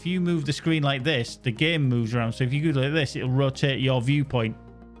hand, if you move the screen like this, the game moves around. So if you go like this, it'll rotate your viewpoint.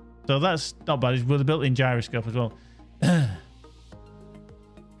 So that's not bad. It's with a built-in gyroscope as well.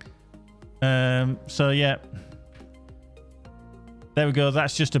 So yeah, there we go.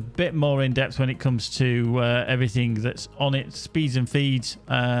 That's just a bit more in depth when it comes to everything that's on it, speeds and feeds.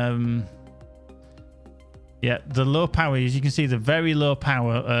 Yeah, the low power, as you can see, the very low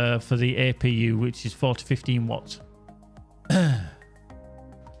power for the APU, which is 4 to 15 watts.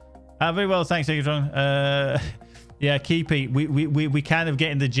 Very well, thanks, Egatron. Yeah, Keepy, we kind of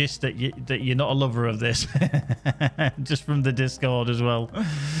getting the gist that you're not a lover of this, just from the Discord as well.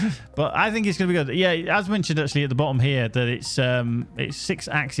 But I think it's going to be good. Yeah, as mentioned actually at the bottom here, that it's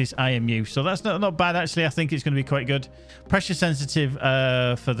 6-axis IMU, so that's not bad actually. I think it's going to be quite good. Pressure sensitive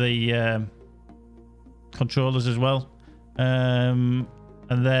for the controllers as well, and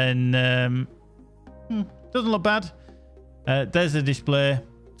then doesn't look bad. There's the display,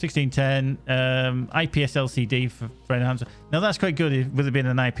 1610, IPS LCD for enhancer. Now that's quite good with it being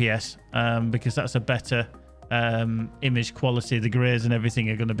an IPS, because that's a better image quality. The grays and everything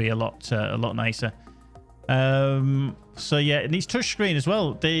are going to be a lot nicer. So yeah, it needs touchscreen as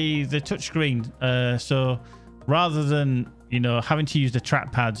well. The touchscreen. So rather than, you know, having to use the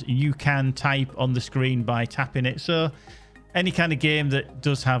trackpads, you can type on the screen by tapping it. So any kind of game that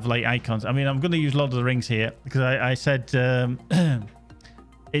does have like icons. I mean, I'm going to use Lord of the Rings here because I said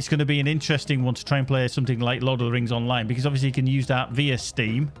it's going to be an interesting one to try and play something like Lord of the Rings online, because obviously you can use that via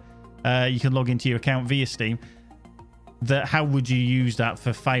Steam. You can log into your account via Steam. How would you use that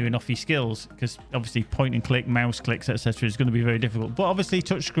for firing off your skills? Because obviously point and click, mouse clicks, etc. is going to be very difficult. But obviously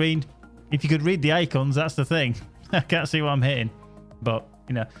touchscreen, if you could read the icons, that's the thing. I can't see what I'm hitting, but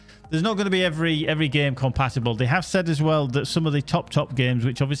you know, there's not going to be every game compatible. They have said as well that some of the top games,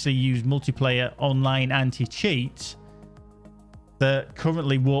 which obviously use multiplayer online anti-cheats, that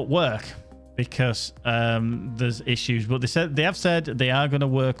currently won't work because there's issues. But they have said they are going to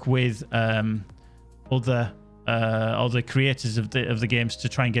work with other creators of the games to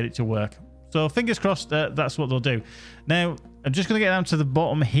try and get it to work. So fingers crossed that's what they'll do. Now I'm just going to get down to the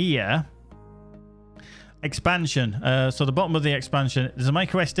bottom here. Expansion. So the bottom of the expansion, there's a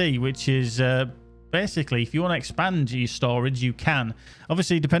micro SD, which is basically, if you want to expand your storage, you can.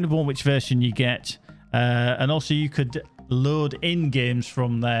 Obviously, depending on which version you get, and also you could load in games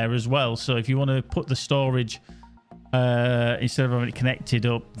from there as well. So if you want to put the storage instead of having it connected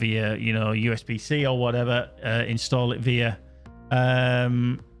up via, you know, USB-C or whatever, install it via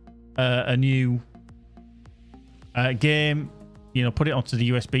a new game. You know, put it onto the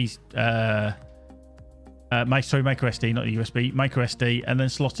USB micro SD, not a USB, micro SD, and then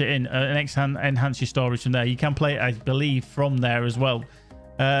slot it in and enhance your storage from there. You can play it, I believe, from there as well.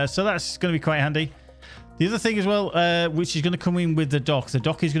 So that's going to be quite handy. The other thing as well, which is going to come in with the dock. The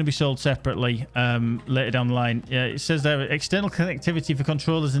dock is going to be sold separately later down the line. It says there, external connectivity for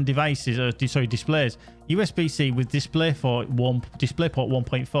controllers and devices, displays. USB-C with DisplayPort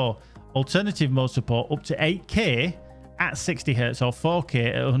 1.4. Alternative mode support up to 8K at 60 Hz or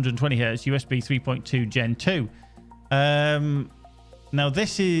 4K at 120 Hz. USB 3.2 Gen 2. Now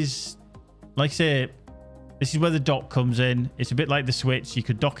this is, like I say, this is where the dock comes in. It's a bit like the Switch. You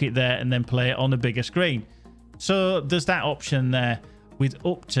could dock it there and then play it on a bigger screen. So there's that option there with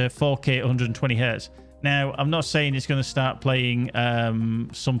up to 4K at 120 Hz. Now, I'm not saying it's going to start playing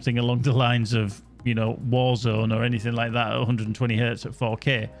something along the lines of, you know, Warzone or anything like that at 120 Hz at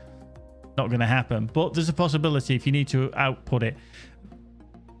 4K. Not going to happen. But there's a possibility if you need to output it.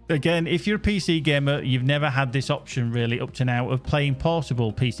 Again, if you're a PC gamer, you've never had this option really up to now of playing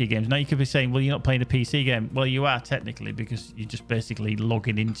portable PC games. Now you could be saying, well, you're not playing a PC game. Well, you are technically, because you're just basically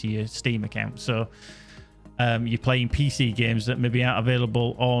logging into your Steam account. So you're playing PC games that maybe aren't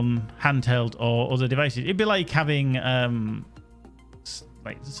available on handheld or other devices. It'd be like having,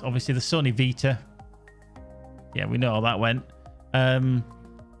 like obviously the Sony Vita. Yeah, we know how that went.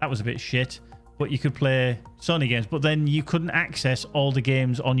 That was a bit shit. But you could play Sony games, but then you couldn't access all the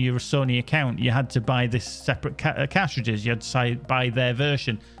games on your Sony account. You had to buy this separate cartridges. You had to buy their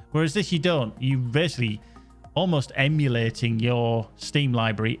version. Whereas this, you don't. You basically almost emulating your Steam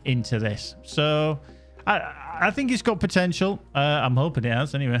library into this. So I think it's got potential. I'm hoping it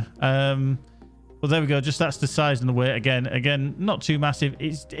has anyway. Well, there we go. Just that's the size and the weight. Again, not too massive.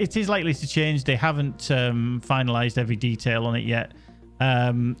 It is likely to change. They haven't finalized every detail on it yet.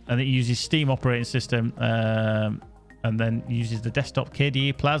 And it uses Steam operating system and then uses the desktop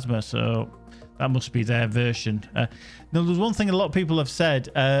KDE Plasma, so that must be their version. Now, there's one thing a lot of people have said,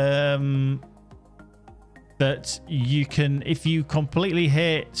 that you can, if you completely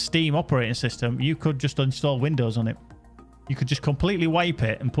hate Steam operating system, you could just install Windows on it. You could just completely wipe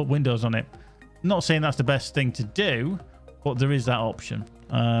it and put Windows on it. I'm not saying that's the best thing to do, but there is that option.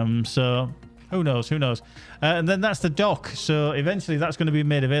 So who knows? And then that's the dock. So eventually that's going to be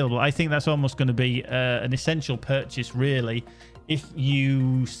made available. I think that's almost going to be an essential purchase, really. If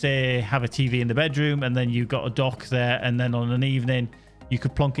you, say, have a TV in the bedroom and then you've got a dock there, and then on an evening you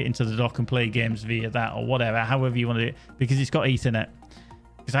could plonk it into the dock and play games via that or whatever, however you want to do it, because it's got Ethernet.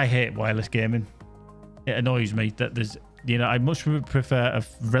 Because I hate wireless gaming. It annoys me that there's, you know, I much prefer a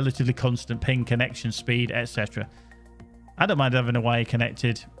relatively constant ping connection speed, etc. I don't mind having a wire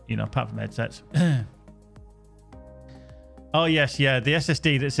connected, you know, apart from headsets. Oh, yes, yeah, the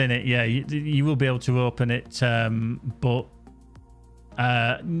SSD that's in it, yeah, you will be able to open it, but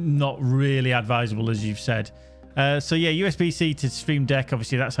not really advisable, as you've said. So, yeah, USB-C to Stream Deck,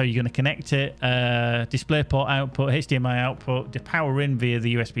 obviously, that's how you're going to connect it. DisplayPort output, HDMI output, the power in via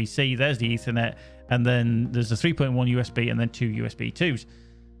the USB-C, there's the Ethernet, and then there's a 3.1 USB and then 2 USB 2s.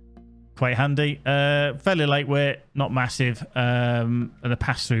 Quite handy, fairly lightweight, not massive, and a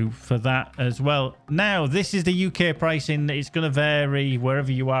pass-through for that as well. Now, this is the UK pricing. It's going to vary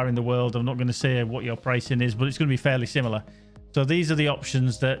wherever you are in the world. I'm not going to say what your pricing is, but it's going to be fairly similar. So these are the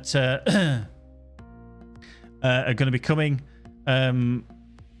options that are going to be coming, or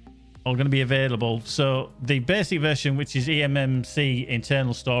going to be available. So the basic version, which is eMMC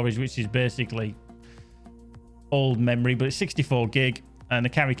internal storage, which is basically old memory, but it's 64 gig. And the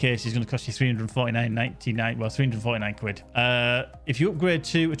carry case is going to cost you $349.99. Well, 349 quid. If you upgrade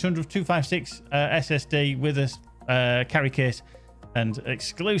to a 256 SSD with a carry case and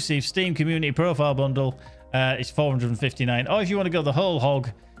exclusive Steam Community Profile Bundle, it's $459. Or if you want to go the whole hog,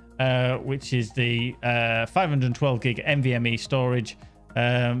 which is the 512 gig NVMe storage,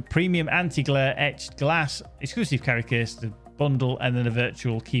 premium anti-glare etched glass, exclusive carry case, the bundle, and then a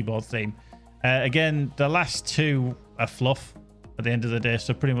virtual keyboard theme. Again, the last two are fluff at the end of the day,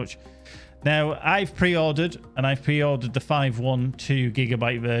 so pretty much. Now, I've pre-ordered the 512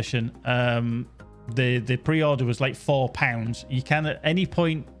 gigabyte version. The pre-order was like £4. You can at any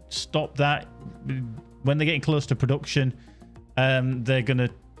point stop that. When they're getting close to production, they're going to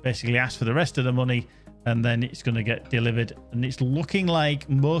basically ask for the rest of the money, and then it's going to get delivered. And it's looking like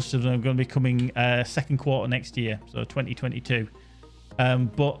most of them are going to be coming second quarter next year, so 2022.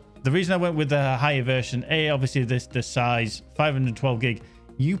 But the reason I went with the higher version, obviously the size, 512 gig.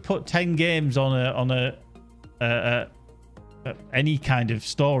 You put 10 games on any kind of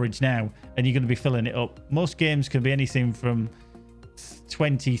storage now, and you're going to be filling it up. Most games can be anything from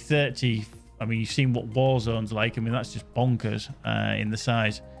 20, 30. I mean, you've seen what Warzone's like. I mean, that's just bonkers in the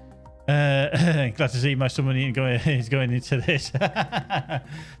size. Glad to see my someone is going into this.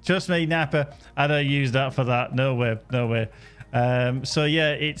 Trust me, Nappa, I don't use that for that. No way, no way. So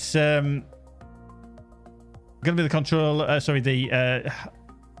yeah, it's going to be the control. The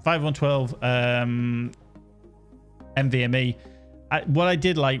 5112 NVMe. What I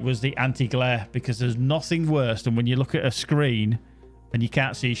did like was the anti-glare, because there's nothing worse than when you look at a screen and you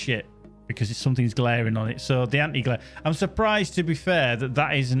can't see shit because something's glaring on it. So the anti-glare, I'm surprised, to be fair,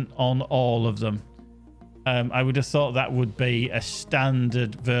 that isn't on all of them. I would have thought that would be a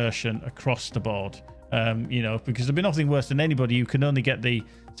standard version across the board. You know, because there'd be nothing worse than anybody who can only get the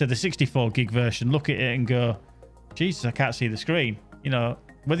 64 gig version, look at it and go, Jesus, I can't see the screen. You know,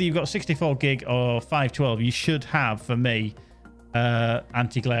 whether you've got 64 gig or 512, you should have, for me,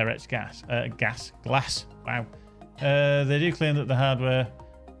 anti-glare glass. Wow. They do claim that the hardware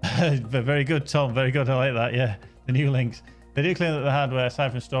very good, Tom, very good. I like that. Yeah, the new links. They do claim that the hardware,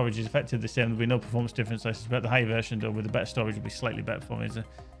 aside from storage, is effectively the same. There'll be no performance difference. I suspect the higher version, though, with the better storage, will be slightly better performance.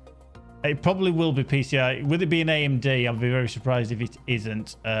 It probably will be PCI. With it being AMD, I'll be very surprised if it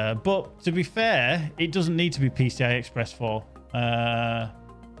isn't. But to be fair, it doesn't need to be PCI Express 4.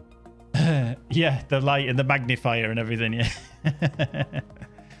 Yeah, the light and the magnifier and everything. Yeah.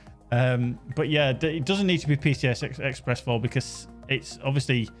 But yeah, it doesn't need to be PCI Express 4, because it's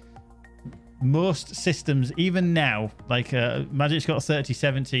obviously most systems, even now, like Magic's got a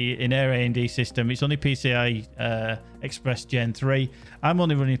 3070 in Air AMD system. It's only PCI Express Gen 3. I'm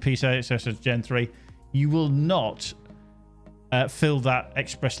only running PCI Express Gen 3. You will not fill that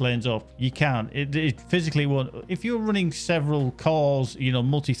express lanes up. You can't. It physically won't. If you're running several cores, you know,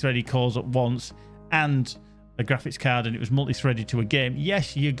 multi-threaded cores at once, and a graphics card, and it was multi-threaded to a game,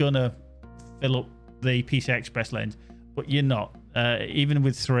 yes, you're gonna fill up the PCI Express lanes, but you're not. Even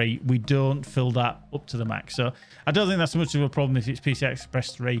with 3, we don't fill that up to the max. So I don't think that's much of a problem if it's PCI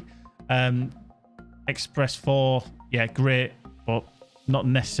Express 3. Express 4, yeah, great, but not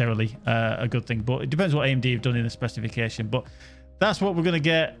necessarily a good thing. But it depends what AMD have done in the specification. But that's what we're going to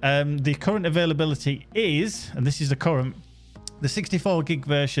get. The current availability is, and this is the current, the 64 gig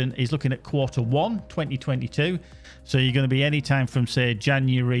version is looking at Q1 2022. So you're going to be anytime from, say,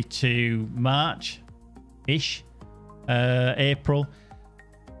 January to March-ish. April.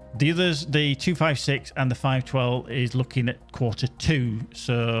 The others, the 256 and the 512, is looking at Q2,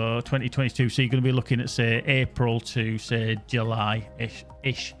 so 2022. So you're going to be looking at, say, April to, say,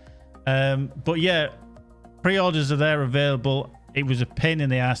 July-ish. But yeah, pre-orders are there available. It was a pain in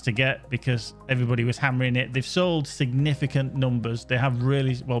the ass to get because everybody was hammering it. They've sold significant numbers. They have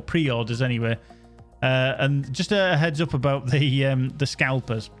really, well, pre-orders anyway. And just a heads up about the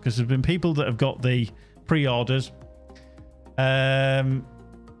scalpers, because there's been people that have got the pre-orders.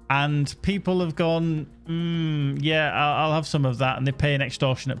 And people have gone, yeah, I'll have some of that, and they're paying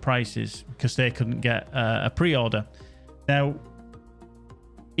extortionate prices because they couldn't get a pre-order. Now,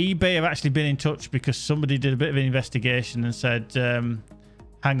 eBay have actually been in touch because somebody did a bit of an investigation and said,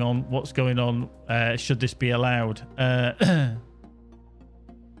 hang on, what's going on? Should this be allowed? So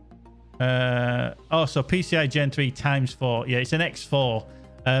PCI Gen 3 times 4. Yeah, it's an X4.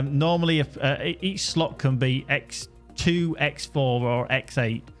 Normally, each slot can be X2, X4, or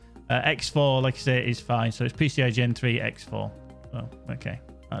X8. X4, like I say, is fine. So it's PCI Gen 3 X4. Oh, okay,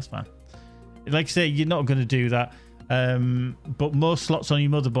 that's fine. Like I say, you're not going to do that. But most slots on your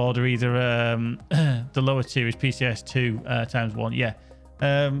motherboard are either the lower tier is PCS 2 times 1. Yeah.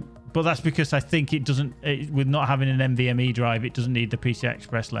 But that's because I think it doesn't, with not having an NVMe drive, it doesn't need the PCI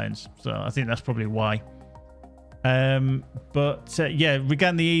Express lanes. So I think that's probably why. Yeah,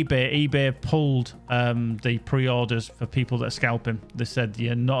 regarding the eBay have pulled the pre-orders for people that are scalping. They said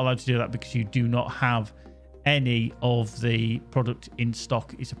you're not allowed to do that because you do not have any of the product in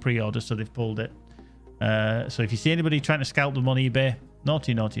stock. It's a pre-order, so they've pulled it. So if you see anybody trying to scalp them on eBay,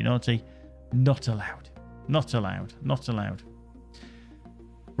 naughty, naughty, naughty. Not allowed. Not allowed. Not allowed.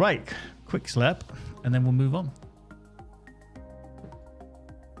 Right, quick slap, and then we'll move on.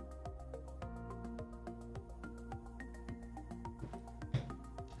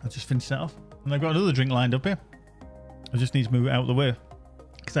 I'll just finish that off. And I've got another drink lined up here. I just need to move it out of the way,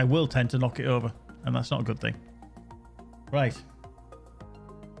 because I will tend to knock it over, and that's not a good thing. Right.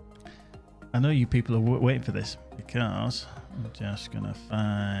 I know you people are waiting for this, because I'm just going to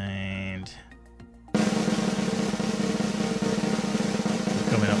find...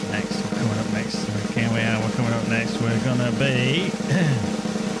 Coming up next. We're coming up next. Here we are. We're coming up next. We're going to be...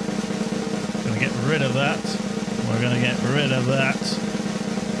 going to get rid of that. We're going to get rid of that.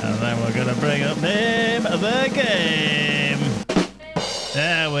 And then we're going to bring up name of the game.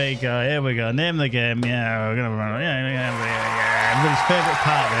 There we go. Here we go. Name the game. Yeah, we're gonna run. Yeah. Everybody's favourite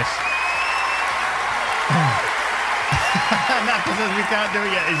part of this. Napa says we can't do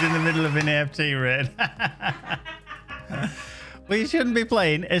it yet. He's in the middle of an AFT raid. Well, you shouldn't be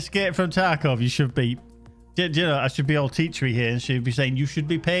playing Escape from Tarkov. You should be. Do you know? I should be all teachery here, and she'd be saying you should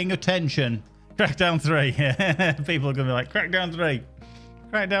be paying attention. Crackdown 3. People are gonna be like Crackdown 3.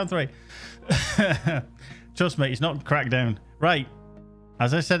 Crackdown 3. Trust me, it's not Crackdown. Right.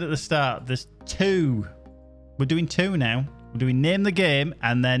 As I said at the start, there's 2. We're doing 2 now. We're doing name the game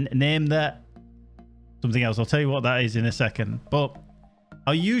and then name the something else. I'll tell you what that is in a second. But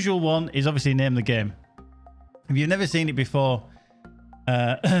our usual one is obviously name the game. If you've never seen it before,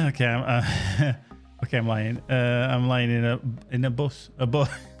 okay, I'm lying. I'm lying in a bus.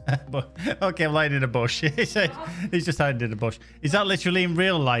 Okay, I'm lying in a bush. He's just hiding in a bush. Is that literally in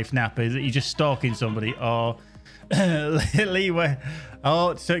real life, Napa? Is that you're just stalking somebody, or Leeway?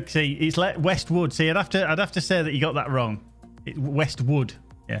 Oh, so see, it's like Westwood. See, I'd have to say that you got that wrong. Westwood,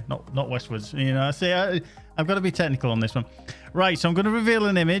 yeah, not Westwards. You know, see, I've got to be technical on this one. Right, so I'm going to reveal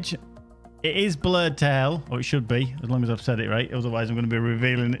an image. It is blurred tail, or it should be, as long as I've said it right. Otherwise, I'm going to be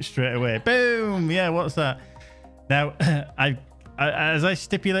revealing it straight away. Boom! Yeah, what's that? Now, as I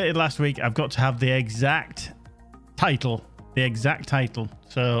stipulated last week, I've got to have the exact title. The exact title.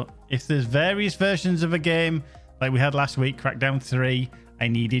 So if there's various versions of a game, like we had last week, Crackdown 3, I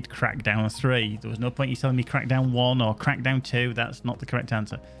needed Crackdown 3. There was no point you telling me Crackdown 1 or Crackdown 2. That's not the correct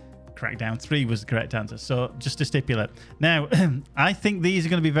answer. Crackdown 3 was the correct answer. So just to stipulate. Now, I think these are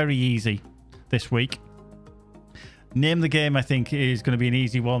going to be very easy this week. Name the game, I think, is going to be an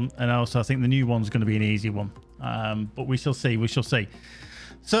easy one. And also, I think the new one's going to be an easy one. But we shall see. We shall see.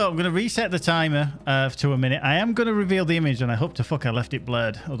 So I'm going to reset the timer to a minute. I am going to reveal the image, and I hope to fuck I left it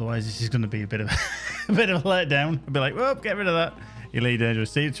blurred. Otherwise, this is going to be a bit of a bit of a letdown. I'll be like, whoop, get rid of that. You're really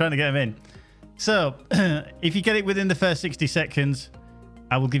dangerous. See, you're trying to get him in. So if you get it within the first 60 seconds,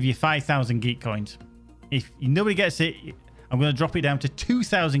 I will give you 5,000 geek coins. If nobody gets it, I'm going to drop it down to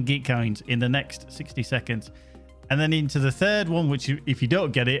 2,000 geek coins in the next 60 seconds. And then into the third one, which if you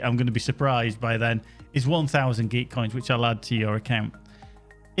don't get it, I'm going to be surprised by then, is 1,000 geek coins, which I'll add to your account.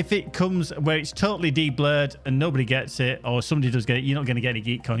 If it comes where it's totally de-blurred and nobody gets it, or somebody does get it, you're not going to get any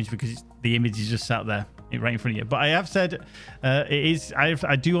geek coins because the image is just sat there right in front of you. But I have said it is.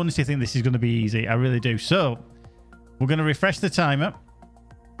 I do honestly think this is going to be easy. I really do. So we're going to refresh the timer,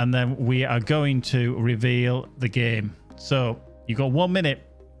 and then we are going to reveal the game. So you've got 1 minute.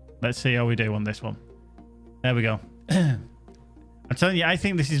 Let's see how we do on this one. There we go. I'm telling you, I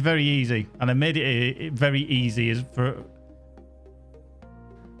think this is very easy, and I made it very easy as for.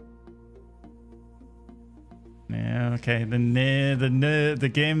 Yeah, okay. The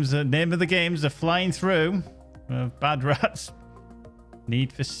games, name of the games are flying through. Bad Rats,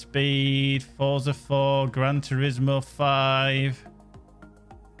 Need for Speed, Forza 4, Gran Turismo 5,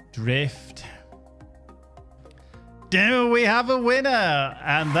 Drift. Do we have a winner?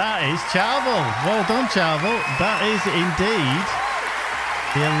 And that is Charvel. Well done, Charvel. That is indeed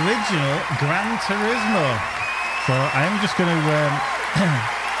the original Gran Turismo. So I am just going to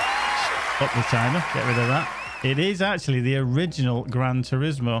stop the timer, get rid of that. It is actually the original Gran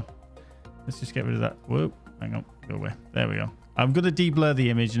Turismo. Let's just get rid of that. Whoop. Hang on. Go away. There we go. I'm going to de-blur the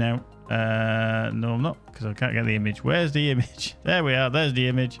image now. No, I'm not, because I can't get the image. Where's the image? There we are. There's the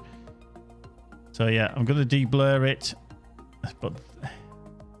image. So, yeah, I'm going to de-blur it. But,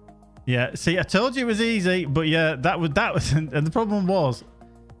 yeah, see, I told you it was easy. But, yeah, that was and the problem was,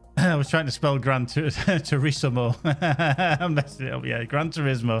 I was trying to spell Gran Turismo. I'm messing it up. Yeah, Gran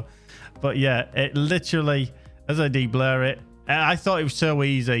Turismo. But, yeah, it literally, as I de-blur it, I thought it was so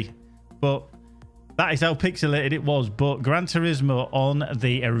easy. But that is how pixelated it was. But Gran Turismo on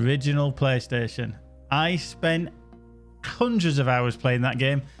the original PlayStation, I spent hundreds of hours playing that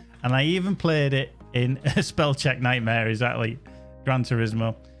game. And I even played it in a spell check nightmare, exactly. Gran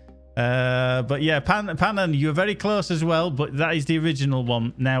Turismo. But yeah, Panan, you were very close as well, but that is the original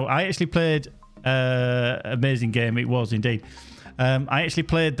one. Now, I actually played amazing game. It was indeed. I actually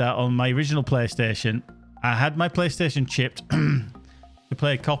played that on my original PlayStation. I had my PlayStation chipped to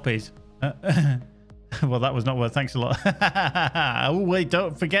play copies. Well, that was not worth. Thanks a lot. Oh, wait,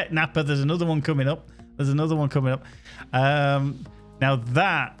 don't forget, Napa. There's another one coming up. Now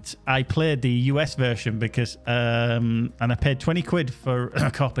that I played the US version because and I paid 20 quid for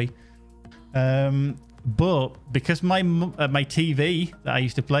a copy, but because my TV that I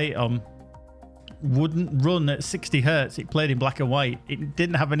used to play it on wouldn't run at 60 hertz, it played in black and white. It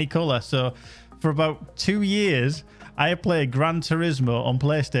didn't have any color. So for about 2 years, I played Gran Turismo on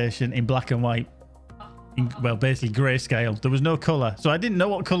PlayStation in black and white. well, basically grayscale. There was no color, so I didn't know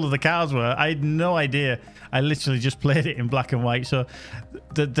what color the cars were. I had no idea. I literally just played it in black and white. So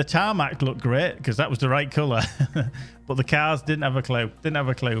the tarmac looked great because that was the right color, but the cars didn't have a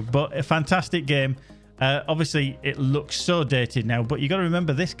clue. But a fantastic game. Obviously, it looks so dated now, but you got to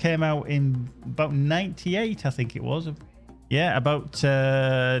remember this came out in about 98, I think it was. Yeah, about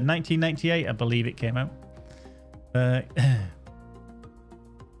 1998, I believe it came out.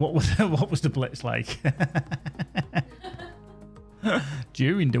 What was the Blitz like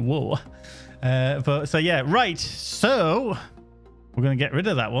during the war? But so yeah, right. So we're gonna get rid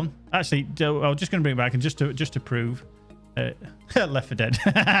of that one. Actually, I'm just gonna bring it back and just to prove. Left 4 Dead.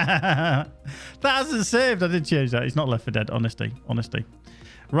 That hasn't saved. I did change that. It's not Left 4 Dead. Honesty.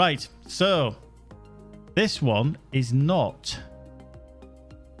 Right. So this one is not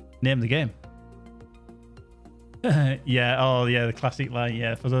Name the Game. Yeah. Oh yeah. The classic line.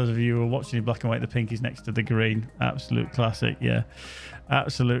 Yeah. For those of you who are watching in black and white, the pink is next to the green. Absolute classic. Yeah.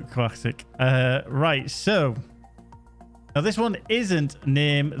 Absolute classic. Right. So now this one isn't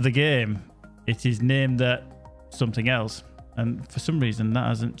Name the Game. It is Name That Something Else, and for some reason that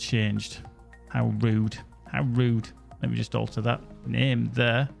hasn't changed. How rude. Let me just alter that name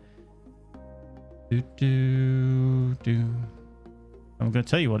there. I'm going to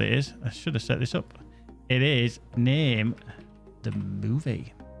tell you what it is. I should have set this up. It is Name the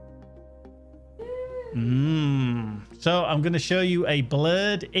Movie. So I'm going to show you a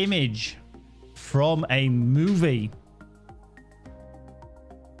blurred image from a movie.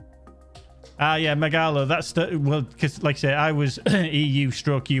 Yeah, Megalo. That's the, well, because like I say, I was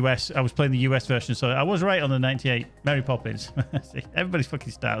EU/US. I was playing the US version, so I was right on the 98. Mary Poppins. See, everybody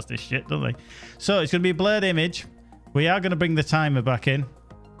fucking starts this shit, don't they? So it's going to be a blurred image. We are going to bring the timer back in.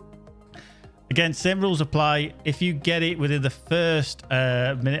 Again, same rules apply. If you get it within the first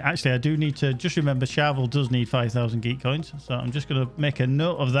minute, actually, I do need to just remember Charvel does need 5,000 geek coins, so I'm just going to make a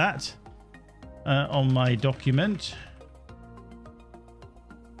note of that on my document.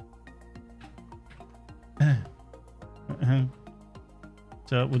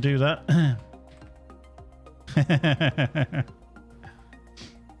 So we'll do that.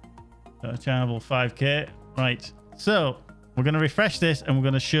 So channel 5k. Right. So we're going to refresh this and we're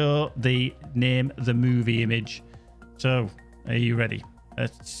going to show the Name the Movie image. So are you ready?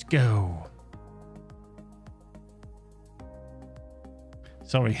 Let's go.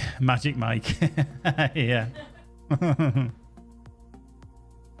 Sorry, Magic Mike. Yeah.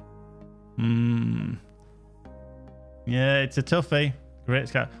 Yeah, it's a toughie. Great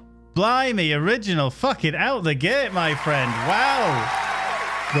scout. Blimey, original. Fucking out the gate, my friend. Wow.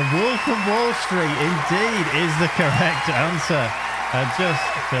 The Wolf of Wall Street indeed is the correct answer. Just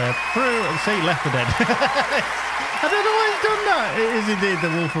prove. See, Left 4 Dead. I don't know why he's done that. It is indeed the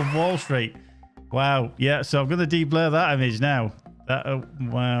Wolf of Wall Street. Wow. Yeah, so I'm going to de-blur that image now. That,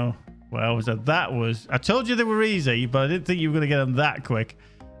 wow. Wow. So that was... I told you they were easy, but I didn't think you were going to get them that quick.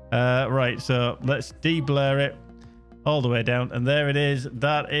 Right, so let's de-blur it all the way down. And there it is.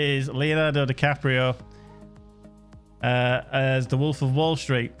 That is Leonardo DiCaprio as the Wolf of Wall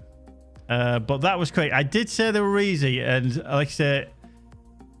Street. But that was quick. I did say they were easy. And like I said,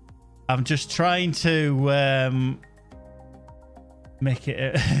 I'm just trying to make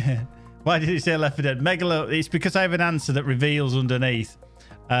it... Why did it say Left 4 Dead? Megalo, it's because I have an answer that reveals underneath.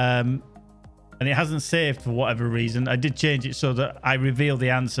 And it hasn't saved for whatever reason. I did change it so that I reveal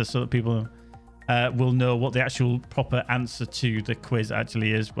the answer so that people will know what the actual proper answer to the quiz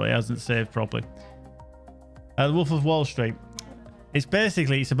actually is, but it hasn't saved properly. The Wolf of Wall Street. It's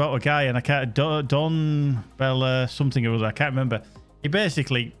basically, it's about a guy, and I can't, Don Bella something or other, I can't remember. He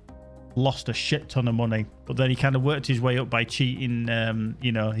basically lost a shit ton of money, but then he kind of worked his way up by cheating,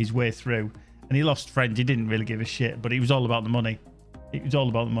 you know, his way through. And he lost friends. He didn't really give a shit, but it was all about the money. It was all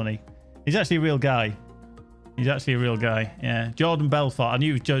about the money. He's actually a real guy. He's actually a real guy. Yeah. Jordan Belfort. I knew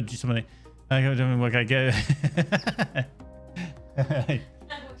he was judging somebody. I don't know what I get.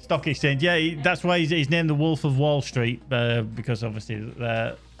 Stock exchange. Yeah, that's why he's named the Wolf of Wall Street, because obviously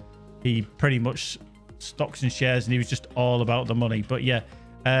he pretty much stocks and shares, and he was just all about the money. But yeah,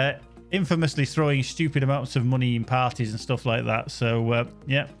 infamously throwing stupid amounts of money in parties and stuff like that. So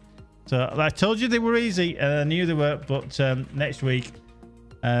yeah. So I told you they were easy, and I knew they were. But next week,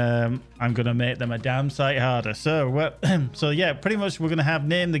 I'm gonna make them a damn sight harder. So so yeah, pretty much we're gonna have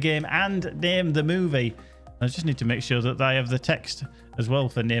Name the Game and Name the Movie. I just need to make sure that I have the text as well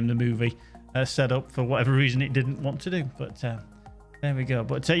for Name the Movie set up. For whatever reason it didn't want to do, but there we go.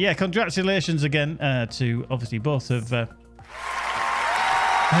 But yeah, congratulations again to obviously both of to Original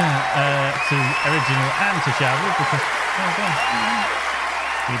and to Charvel, because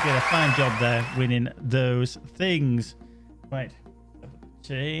you did a fine job there winning those things. Right.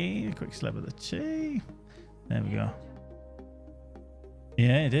 Tea. A quick slab of the tea. There we go.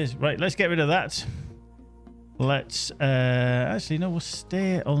 Yeah, it is. Right, let's get rid of that. Let's actually no, we'll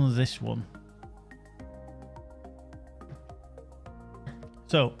stay on this one.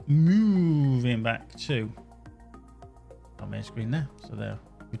 So moving back to our main screen there. So there,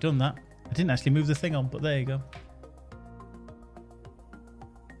 we've done that. I didn't actually move the thing on, but there you go.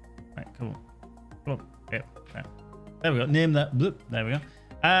 Right, come on. Come on. Yeah, right. There we go. Name that. Bloop. There we go.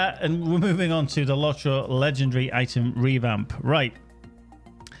 And we're moving on to the LOTRO legendary item revamp. Right.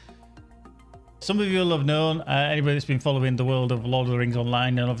 Some of you will have known, anybody that's been following the world of Lord of the Rings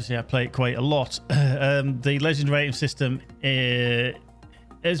online, and obviously I play it quite a lot, the legendary item system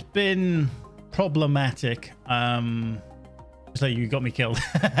has been problematic. It's like you got me killed.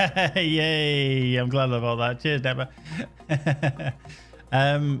 Yay, I'm glad about that. Cheers, Deborah.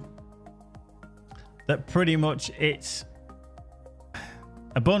 That pretty much it's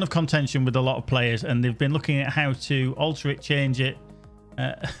a bone of contention with a lot of players, and they've been looking at how to alter it, change it.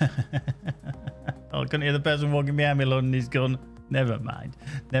 I couldn't hear the person walking behind me loading his gun. Never mind.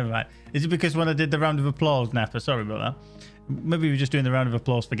 Never mind. Is it because when I did the round of applause, Napper? Sorry about that. Maybe we were just doing the round of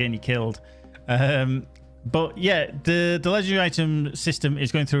applause for getting you killed. But yeah, the legendary item system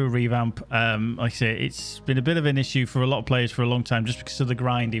is going through a revamp. Like I say, it's been a bit of an issue for a lot of players for a long time just because of the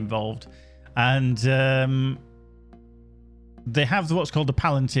grind involved. And they have what's called the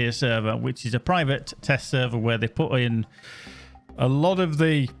Palantir server, which is a private test server where they put in a lot of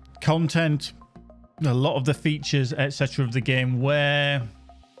the content, a lot of the features, etc. of the game where...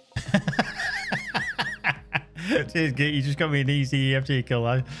 Cheers, Git. You just got me an easy EFT kill.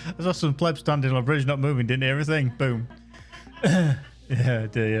 I saw some plebs standing on a bridge not moving, didn't hear everything. Boom. Yeah,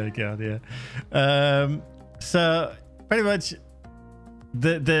 dear God, yeah. So pretty much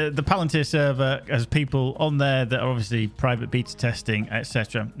the Palantir server has people on there that are obviously private beta testing,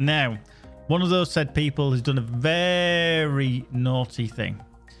 etc. Now, one of those said people has done a very naughty thing,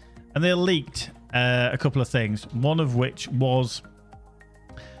 and they leaked a couple of things. One of which was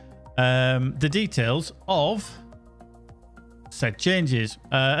the details of said changes.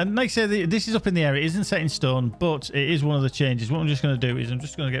 And like I say, this is up in the air. It isn't set in stone, but it is one of the changes. What I'm just going to do is I'm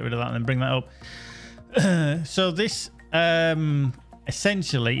just going to get rid of that and then bring that up. So this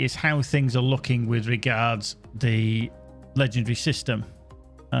essentially is how things are looking with regards the legendary system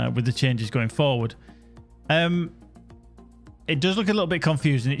with the changes going forward. It does look a little bit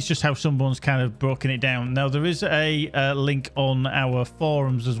confusing. It's just how someone's kind of broken it down. Now, there is a link on our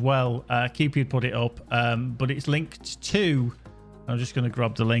forums as well. Cupid put it up, but it's linked to... I'm just going to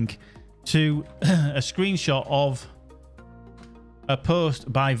grab the link to a screenshot of a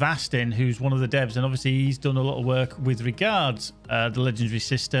post by Vastin, who's one of the devs, and obviously he's done a lot of work with regards the legendary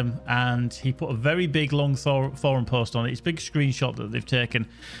system, and he put a very big long forum post on it. It's a big screenshot that they've taken.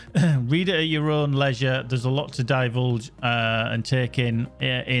 Read it at your own leisure. There's a lot to divulge and take in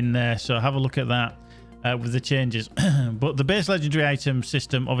there, so have a look at that with the changes. But the base legendary item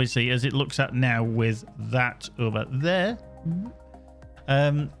system, obviously, as it looks at now with that over there,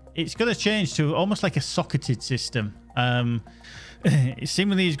 it's going to change to almost like a socketed system. It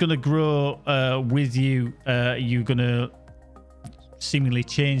seemingly is going to grow with you. You're going to seemingly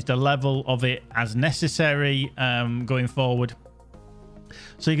change the level of it as necessary going forward.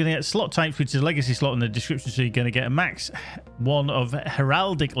 So you're going to get slot types, which is legacy slot in the description. So you're going to get a max one of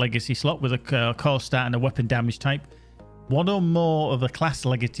heraldic legacy slot with a core stat and a weapon damage type. One or more of a class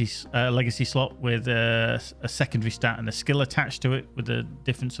legacy slot with a secondary stat and a skill attached to it with the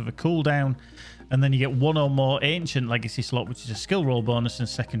difference of a cooldown. And then you get one or more ancient legacy slot, which is a skill roll bonus and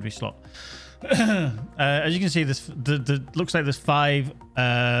secondary slot. As you can see, this looks like there's 5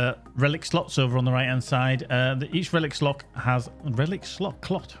 relic slots over on the right hand side. Each relic slot has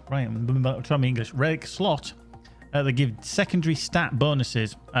clot. Right, I'm trying my English. Relic slot. They give secondary stat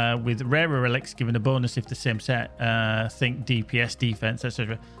bonuses with rarer relics giving a bonus if the same set. Think DPS, defense,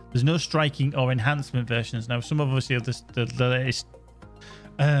 etc. There's no striking or enhancement versions. Now, some obviously of the latest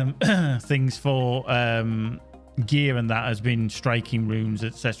things for gear and that has been striking runes,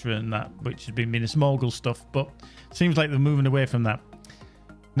 etc., and that, which has been Minas Morgul stuff. But it seems like they're moving away from that.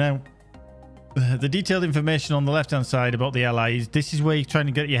 Now, the detailed information on the left-hand side about the allies, this is where you're trying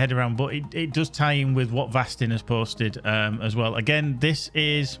to get your head around, but it does tie in with what Vastin has posted as well. Again, this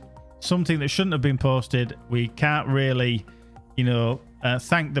is something that shouldn't have been posted. We can't really,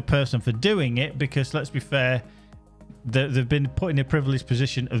 thank the person for doing it because, let's be fair, they've been put in a privileged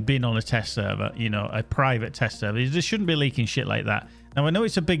position of being on a test server, a private test server. They shouldn't be leaking shit like that. Now, I know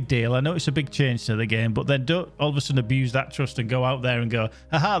it's a big deal. I know it's a big change to the game, but then don't all of a sudden abuse that trust and go out there and go,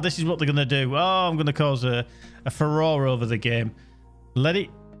 aha, this is what they're going to do. Oh, I'm going to cause a furore over the game. Let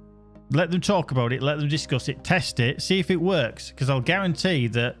them talk about it. Let them discuss it. Test it. See if it works. Because I'll guarantee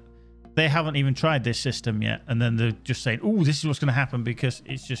that they haven't even tried this system yet. And then they're just saying, oh, this is what's going to happen, because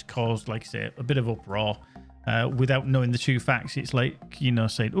it's just caused, like I say, a bit of uproar without knowing the true facts. It's like, you know,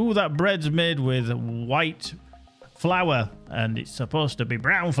 saying, oh, that bread's made with white flour and it's supposed to be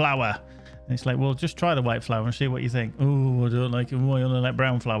brown flour. And it's like, well, just try the white flour and see what you think. Oh, I don't like it. Oh, I only like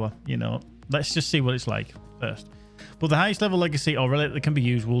brown flour. You know, let's just see what it's like first. But the highest level legacy or relic that can be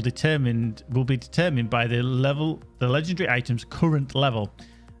used will be determined by the legendary item's current level.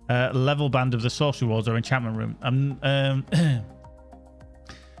 Level band of the source rewards or enchantment room.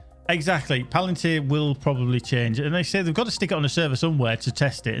 Exactly. Palantir will probably change. And they say they've got to stick it on a server somewhere to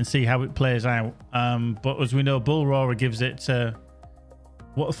test it and see how it plays out. But as we know, Bull Roarer gives it...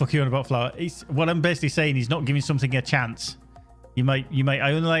 what the fuck are you on about flour? What I'm basically saying, he's not giving something a chance. You might.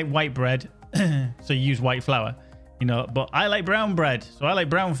 I only like white bread, so you use white flour. You know, but I like brown bread, so I like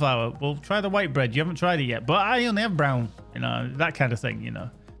brown flour. Well, try the white bread. You haven't tried it yet. But I only have brown. You know, that kind of thing, you know.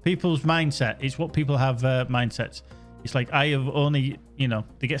 People's mindset. It's what people have mindsets. It's like, I have only, you know,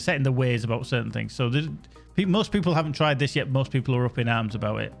 they get set in their ways about certain things. So most people haven't tried this yet. Most people are up in arms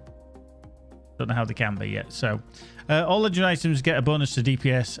about it. Don't know how they can be yet. So all legendary items get a bonus to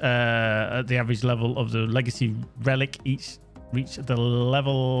DPS at the average level of the legacy relic. Each reach the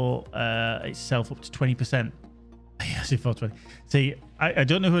level itself up to 20%. Yes, 420. See, I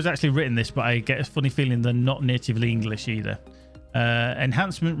don't know who's actually written this, but I get a funny feeling they're not natively English either.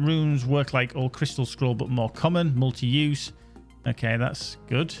 Enhancement runes work like all crystal scroll, but more common, multi-use. Okay, that's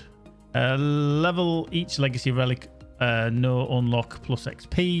good. Level each legacy relic, no unlock plus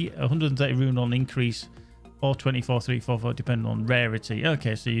XP. 130 rune on increase, or 24, 3, 4, 4, depending on rarity.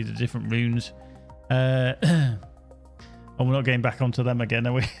 Okay, so you the different runes. Oh, we're not getting back onto them again,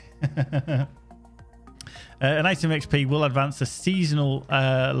 are we? An item XP will advance the seasonal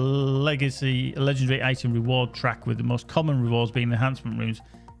legacy legendary item reward track, with the most common rewards being enhancement runes.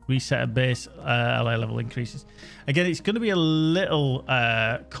 Reset a base ally level increases. Again, it's going to be a little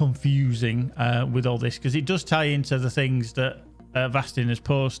confusing with all this, because it does tie into the things that Vastin has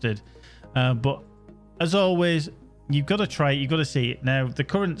posted. But as always, you've got to try it. You've got to see it. Now, the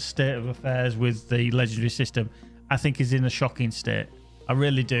current state of affairs with the legendary system, I think, is in a shocking state. I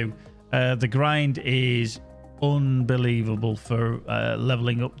really do. The grind is unbelievable for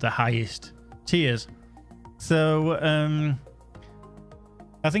leveling up the highest tiers. So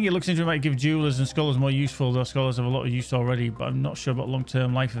I think it looks into it might give jewelers and scholars more useful, though scholars have a lot of use already, but I'm not sure about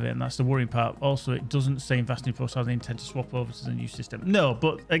long-term life of it, and that's the worrying part. Also, it doesn't say in Fasting Post how they intend to swap over to the new system. No,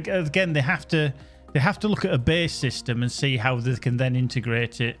 but again, they have to look at a base system and see how they can then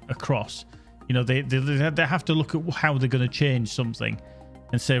integrate it across. You know, they have to look at how they're going to change something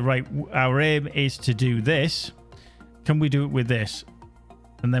and say, right, our aim is to do this. Can we do it with this?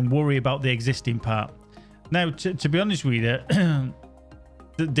 And then worry about the existing part. Now, to be honest with you,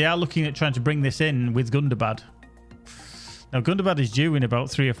 they are looking at trying to bring this in with Gundabad. Now, Gundabad is due in about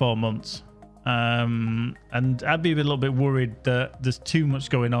 3 or 4 months. And I'd be a little bit worried that there's too much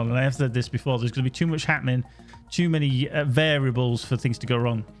going on. And I have said this before, there's going to be too much happening, too many variables for things to go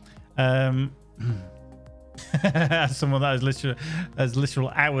wrong. As someone that has literal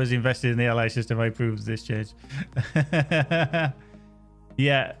hours invested in the ally system, I approve of this change.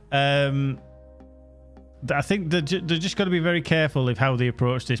 Yeah, I think they're just got to be very careful of how they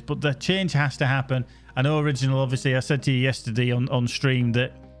approach this, but the change has to happen. I know Original, obviously, I said to you yesterday on stream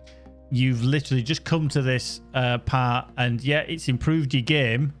that you've literally just come to this part, and yeah, it's improved your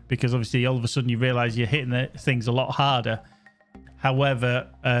game, because obviously all of a sudden you realize you're hitting the things a lot harder. However,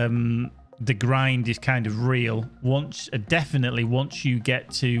 the grind is kind of real definitely once you get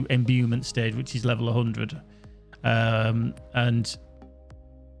to imbuement stage, which is level 100. And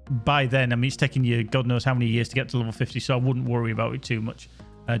by then, I mean, it's taking you God knows how many years to get to level 50, so I wouldn't worry about it too much.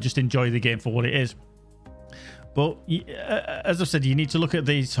 Just enjoy the game for what it is. But as I've said, you need to look at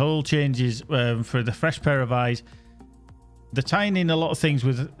these whole changes for the fresh pair of eyes. They're tying in a lot of things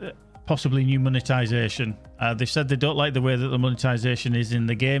with possibly new monetization. They said they don't like the way that the monetization is in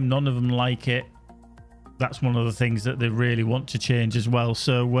the game. None of them like it. That's one of the things that they really want to change as well.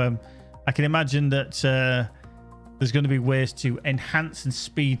 So I can imagine that there's going to be ways to enhance and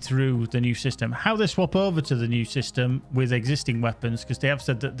speed through the new system. How they swap over to the new system with existing weapons, because they have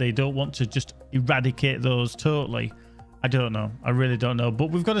said that they don't want to just eradicate those totally. I don't know. I really don't know.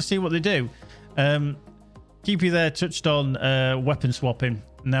 But we've got to see what they do. Keepy there touched on weapon swapping.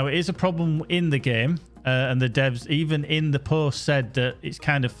 Now, it is a problem in the game. and the devs, even in the post, said that it's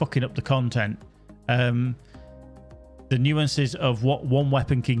kind of fucking up the content. The nuances of what one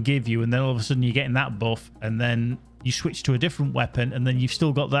weapon can give you, and then all of a sudden you're getting that buff, and then you switch to a different weapon, and then you've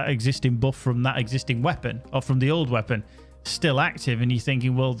still got that existing buff from that existing weapon, or from the old weapon, still active, and you're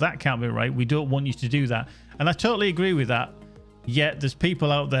thinking, well, that can't be right. We don't want you to do that. And I totally agree with that. Yet there's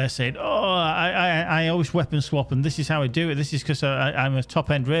people out there saying, oh, I always weapon swap, and this is how I do it. This is because I'm a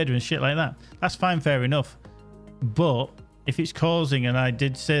top-end raider and shit like that. That's fine, fair enough. But if it's causing, and I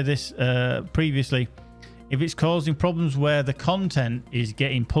did say this previously, if it's causing problems where the content is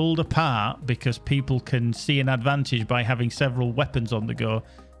getting pulled apart because people can see an advantage by having several weapons on the go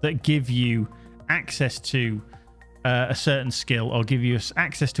that give you access to a certain skill or give you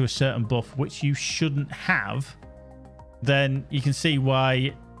access to a certain buff, which you shouldn't have, then you can see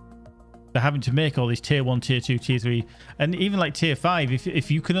why they're having to make all these tier 1, tier 2, tier 3, and even like tier 5. If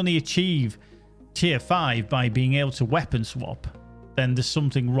you can only achieve tier 5 by being able to weapon swap, then there's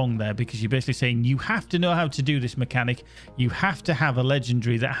something wrong there, because you're basically saying you have to know how to do this mechanic. You have to have a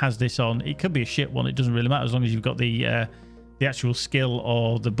legendary that has this on. It could be a shit one. It doesn't really matter as long as you've got the actual skill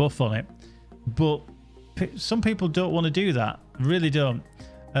or the buff on it. But some people don't want to do that. Really don't.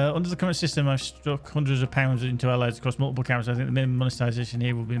 Under the current system, I've struck hundreds of pounds into allies across multiple accounts. I think the minimum monetization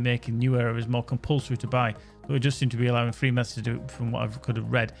here will be making new areas more compulsory to buy. But we just seem to be allowing free methods to do it, from what I could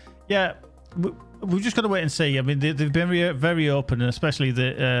have read. Yeah. We've just got to wait and see. I mean, they've been very, very open, and especially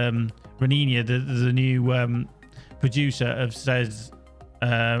the Reninia, the new producer, have said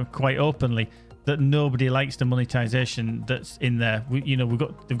quite openly that nobody likes the monetization that's in there.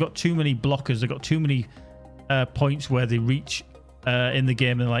 They've got too many blockers. They've got too many points where they reach in the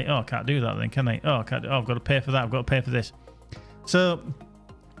game, and they're like, oh, I can't do that then, can I? Oh, I can't. Oh, I've got to pay for that. I've got to pay for this. So,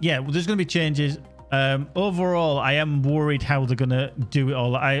 yeah, well, there's going to be changes. Overall, I am worried how they're going to do it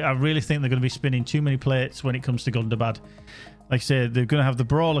all. I really think they're going to be spinning too many plates when it comes to Gundabad. Like I said, they're going to have the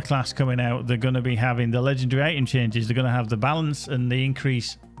Brawler class coming out. They're going to be having the legendary item changes. They're going to have the balance and the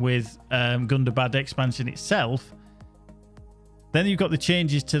increase with Gundabad expansion itself. Then you've got the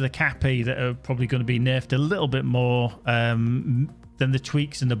changes to the Cappy that are probably going to be nerfed a little bit more than the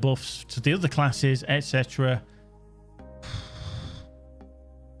tweaks and the buffs to the other classes, etc.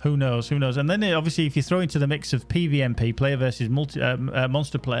 Who knows? Who knows? And then obviously, if you throw into the mix of PvMP, player versus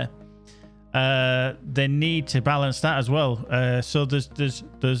monster player, they need to balance that as well. So there's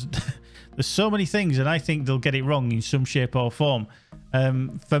so many things, and I think they'll get it wrong in some shape or form.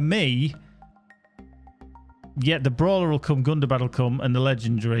 For me, yeah, the Brawler will come, Gundabad will come, and the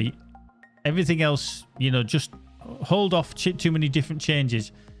Legendary. Everything else, just hold off too many different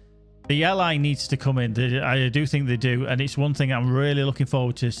changes. The ally needs to come in. I do think they do, and it's one thing I'm really looking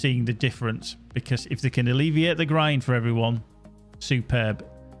forward to seeing the difference, because if they can alleviate the grind for everyone, superb.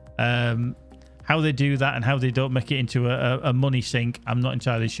 How they do that and how they don't make it into a money sink, I'm not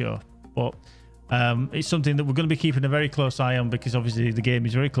entirely sure, but it's something that we're going to be keeping a very close eye on, because obviously the game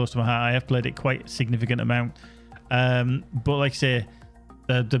is very close to my heart. I have played it quite a significant amount, but like I say,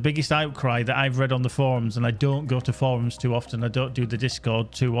 the biggest outcry that I've read on the forums, and I don't go to forums too often, I don't do the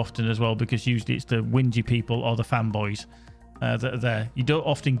Discord too often as well, because usually it's the whingy people or the fanboys that are there. You don't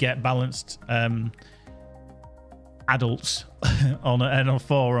often get balanced adults on a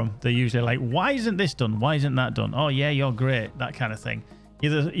forum. They're usually like, why isn't this done? Why isn't that done? Oh yeah, you're great. That kind of thing.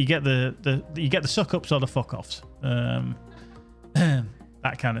 Either you get the suck ups or the fuck offs. That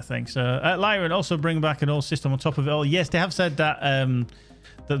kind of thing. So Lyran also bring back an old system on top of it all. Yes, they have said that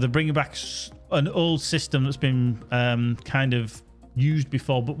that they're bringing back an old system that's been kind of used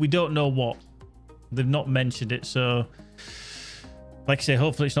before, but we don't know what. They've not mentioned it, so like I say,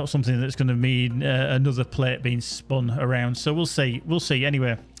 hopefully it's not something that's going to mean another plate being spun around. So we'll see. We'll see.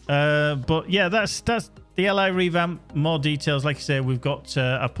 Anyway, but yeah, that's the LI revamp. More details, like I say, we've got.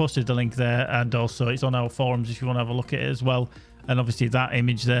 I've posted the link there, and also it's on our forums if you want to have a look at it as well. And obviously that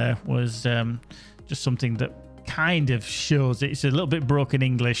image there was just something that kind of shows it. It's a little bit broken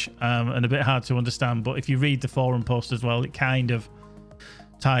English and a bit hard to understand, but if you read the forum post as well, it kind of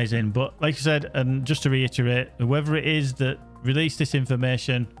ties in. But like I said, and just to reiterate, whoever it is that released this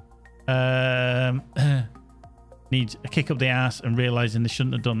information needs a kick up the ass and realizing they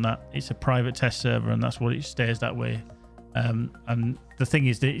shouldn't have done that. It's a private test server, and that's what it stays that way. And the thing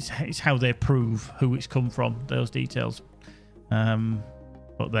is that it's how they prove who it's come from, those details.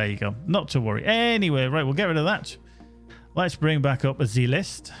 But there you go, not to worry. Anyway, right, we'll get rid of that. Let's bring back up the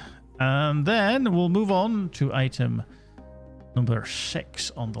list, and then we'll move on to item number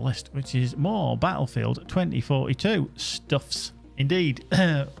 6 on the list, which is more Battlefield 2042 stuffs. Indeed.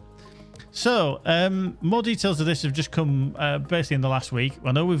 So, more details of this have just come basically in the last week.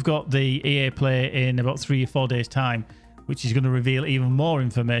 I know we've got the EA Play in about 3 or 4 days' time, which is going to reveal even more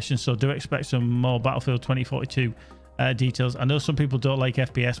information. So do expect some more Battlefield 2042 details. I know some people don't like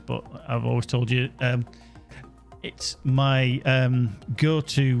FPS, but I've always told you it's my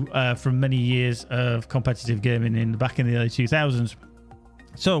go-to from many years of competitive gaming back in the early 2000s.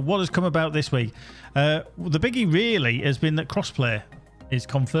 So what has come about this week? The biggie really has been that crossplay is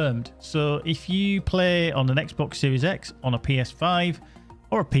confirmed. So if you play on an Xbox Series X, on a PS5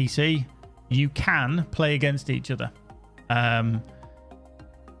 or a PC, you can play against each other.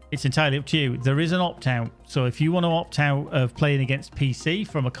 It's entirely up to you. There is an opt-out. So if you want to opt out of playing against PC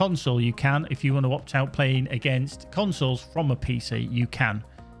from a console, you can. If you want to opt out playing against consoles from a PC, you can.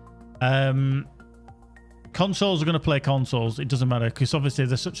 Consoles are going to play consoles. It doesn't matter because obviously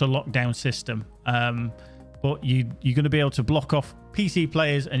there's such a lockdown system. But you're going to be able to block off PC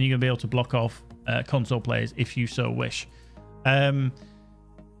players and you're going to be able to block off console players if you so wish. The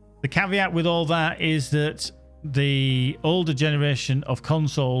caveat with all that is that the older generation of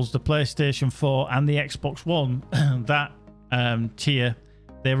consoles, the PlayStation 4 and the Xbox One, that tier,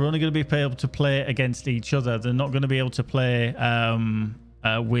 they're only going to be able to play against each other. They're not going to be able to play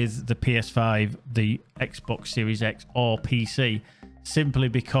with the PS5, the Xbox Series X or PC, simply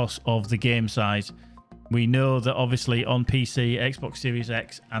because of the game size. We know that obviously on PC, Xbox Series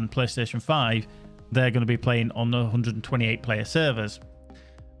X and PlayStation 5, they're going to be playing on 128 player servers.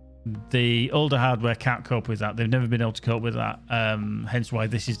 The older hardware can't cope with that. They've never been able to cope with that. Hence why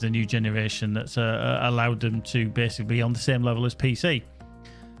this is the new generation that's allowed them to basically be on the same level as PC.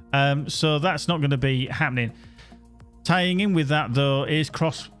 So that's not going to be happening. Tying in with that, though, is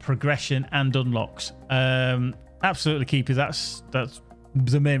cross progression and unlocks. Absolutely, Keepy. That's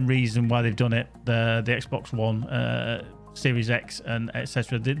the main reason why they've done it. The Xbox One, Series X, and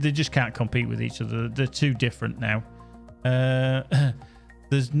etc. They just can't compete with each other. They're too different now.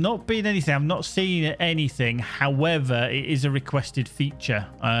 There's not been anything. I've not seen anything. However, it is a requested feature.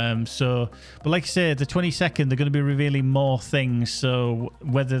 But like I said, the 22nd, they're going to be revealing more things. So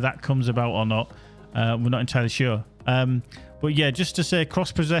whether that comes about or not, we're not entirely sure. But yeah, just to say,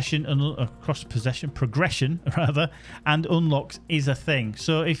 progression rather, and unlocks is a thing.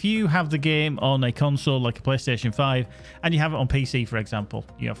 So if you have the game on a console like a PlayStation 5 and you have it on PC, for example,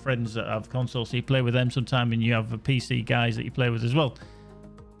 you have friends that have consoles, so you play with them sometime, and you have PC guys that you play with as well.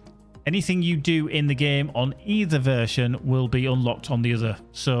 Anything you do in the game on either version will be unlocked on the other.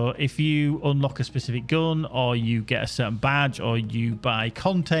 So if you unlock a specific gun, or you get a certain badge, or you buy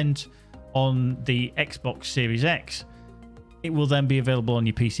content on the Xbox Series X, it will then be available on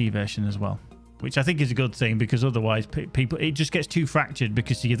your PC version as well, which I think is a good thing, because otherwise people, it just gets too fractured,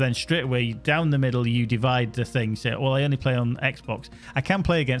 because you then straight away down the middle you divide the thing. Say, well, I only play on Xbox. I can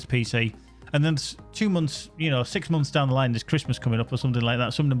play against PC. And then 2 months, 6 months down the line, there's Christmas coming up or something like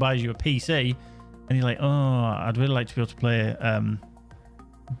that. Someone buys you a PC and you're like, oh, I'd really like to be able to play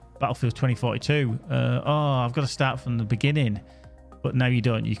Battlefield 2042. I've got to start from the beginning. But now you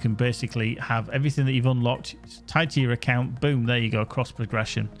don't. You can basically have everything that you've unlocked tied to your account. Boom, there you go, cross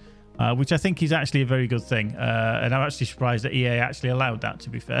progression, which I think is actually a very good thing. And I'm actually surprised that EA actually allowed that, to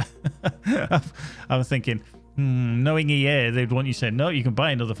be fair. I was thinking, knowing EA, they'd want you to say, no, you can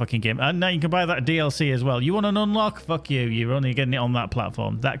buy another fucking game. And now you can buy that DLC as well. You want an unlock? Fuck you. You're only getting it on that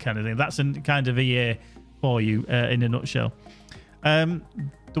platform. That kind of thing. That's a kind of EA for you in a nutshell. There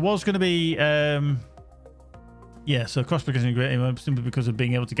was going to be... so cross-progression is great, simply because of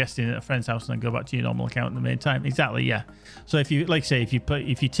being able to guest in at a friend's house and then go back to your normal account at the main time. Exactly, yeah. So if you, like say, if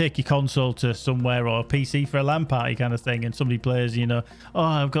you take your console to somewhere, or a PC for a LAN party kind of thing, and somebody plays, oh,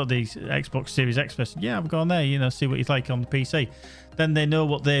 I've got the Xbox Series X version. Yeah, I've gone there, see what it's like on the PC. Then they know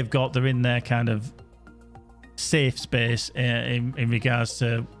what they've got. They're in their kind of safe space in regards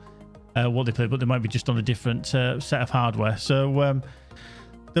to what they play, but they might be just on a different set of hardware. So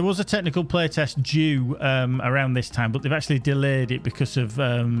there was a technical playtest due around this time, but they've actually delayed it because of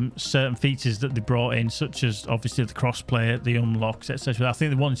certain features that they brought in, such as obviously the crossplay, the unlocks, etc. I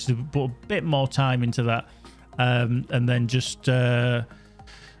think they wanted to put a bit more time into that, and then just they're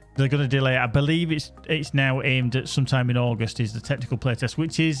going to delay it. I believe it's now aimed at sometime in August is the technical playtest,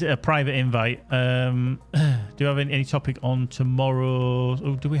 which is a private invite. Do you have any topic on tomorrow's?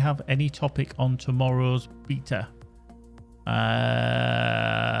 Oh, do we have any topic on tomorrow's beta? Well,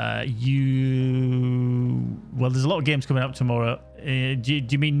 there's a lot of games coming up tomorrow. Do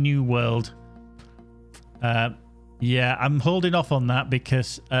you mean New World? Yeah, I'm holding off on that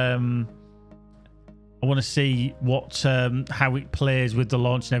because I want to see how it plays with the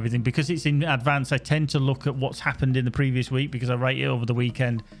launch and everything. Because it's in advance, I tend to look at what's happened in the previous week, because I write it over the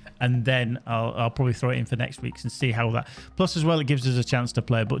weekend and then I'll probably throw it in for next week's and see how that. Plus, as well, it gives us a chance to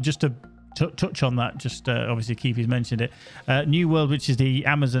play. But just to touch on that, just obviously Keithy's mentioned it. New World, which is the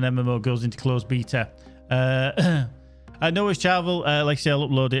Amazon MMO, goes into closed beta. No worries, Travel. Like I say, I'll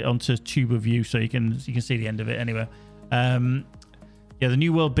upload it onto TubeView so you can see the end of it anyway. Yeah, the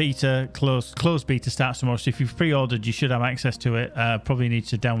New World beta, closed beta starts tomorrow. So if you've pre-ordered, you should have access to it. Probably need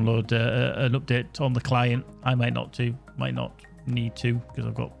to download an update on the client. I might not need to because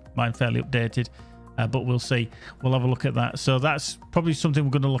I've got mine fairly updated. But we'll see. We'll have a look at that. So that's probably something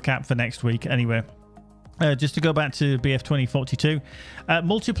we're going to look at for next week anyway. Just to go back to BF 2042.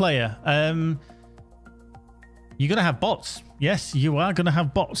 Multiplayer. You're going to have bots. Yes, you are going to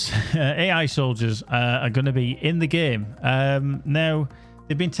have bots. AI soldiers are going to be in the game. Now,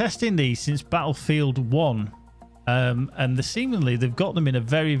 they've been testing these since Battlefield 1. And seemingly, they've got them in a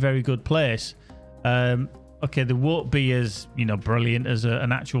very, very good place. Okay, they won't be as, brilliant as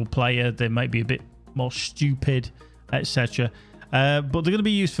an actual player. They might be a bit more stupid, etc. But they're going to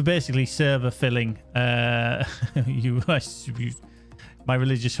be used for basically server filling. My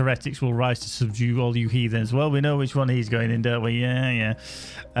religious heretics will rise to subdue all you heathens. Well, we know which one he's going in, don't we? Yeah.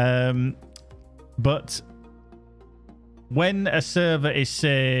 But when a server is,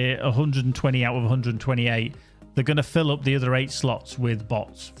 say, 120 out of 128, they're going to fill up the other 8 slots with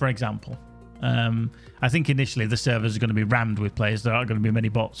bots, for example. I think initially the servers are going to be rammed with players. There aren't going to be many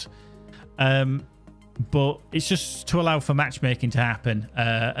bots. But it's just to allow for matchmaking to happen.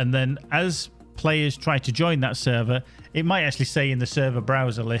 And then as players try to join that server, it might actually say in the server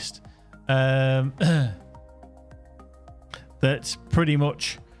browser list that pretty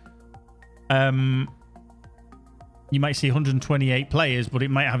much you might see 128 players, but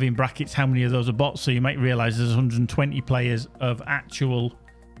it might have in brackets how many of those are bots. So you might realize there's 120 players of actual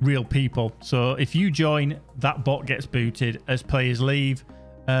real people. So if you join, that bot gets booted. As players leave,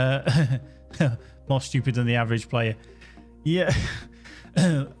 more stupid than the average player. Yeah.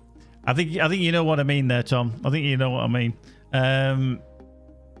 I think you know what I mean there, Tom. I think you know what I mean.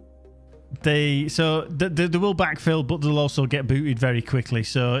 They will backfill, but they'll also get booted very quickly.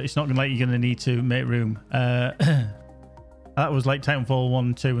 So it's not like you're going to need to make room. That was like Titanfall 1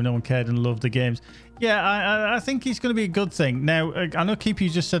 and 2 when no one cared and loved the games. Yeah, I think it's going to be a good thing. Now, I know Keepy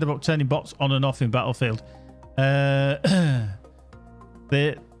just said about turning bots on and off in Battlefield. You're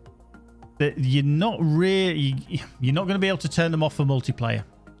not going to be able to turn them off for multiplayer.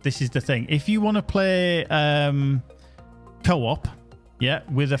 This is the thing. If you want to play co-op, yeah,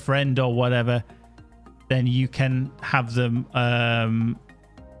 with a friend or whatever, then you can have them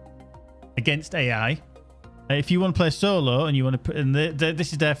against AI. If you want to play solo and you want to, and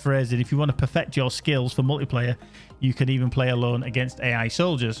this is their phrase, and if you want to perfect your skills for multiplayer, you can even play alone against AI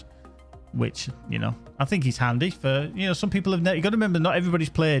soldiers, which, I think is handy for, some people have, you got to remember, not everybody's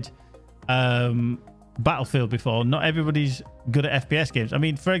played Battlefield before. Not everybody's good at FPS games. I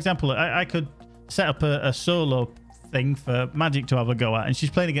mean, for example, I could set up a solo thing for Magic to have a go at, and she's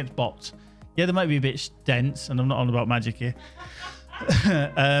playing against bots. Yeah, they might be a bit dense, and I'm not on about Magic here.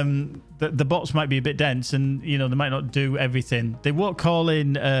 The bots might be a bit dense, and they might not do everything. They won't call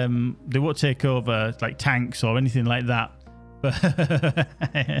in, they won't take over like tanks or anything like that.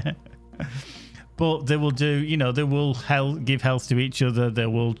 But they will do, they will give health to each other. They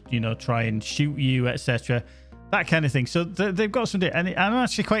will, try and shoot you, etc. That kind of thing. So they've got some, and I'm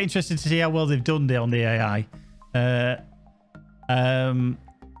actually quite interested to see how well they've done on the AI.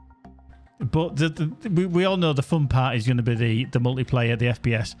 But we all know the fun part is going to be the multiplayer, the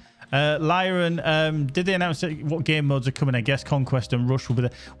FPS. Lyron, did they announce what game modes are coming? I guess Conquest and Rush will be there.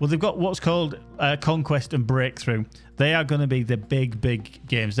 Well, they've got what's called Conquest and Breakthrough. They are going to be the big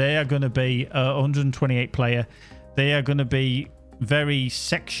games. They are going to be 128 player. They are going to be very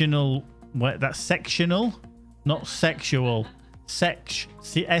sectional. What? That's sectional, not sexual.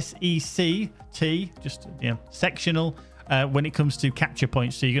 S-E-C-T. Just sectional. When it comes to capture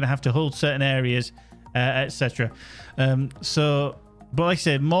points, so you're going to have to hold certain areas, etc. But like I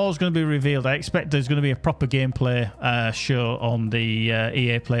said, more's going to be revealed. I expect there's going to be a proper gameplay show on the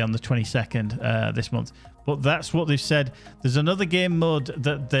EA Play on the 22nd this month. But that's what they've said. There's another game mode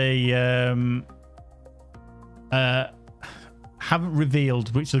that they haven't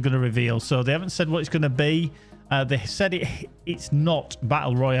revealed, which they're going to reveal. So they haven't said what it's going to be. They said it's not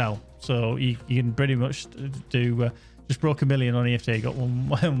Battle Royale. So you can pretty much do... just broke 1 million on EFT. Got one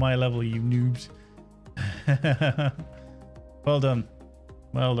on my level, you noobs. Well done.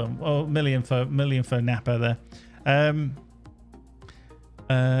 Oh, million for Napa there.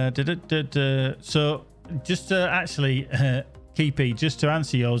 So just to actually Keepy, just to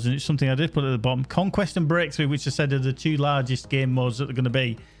answer yours, and it's something I did put at the bottom. Conquest and Breakthrough, which I said are the two largest game modes that they're going to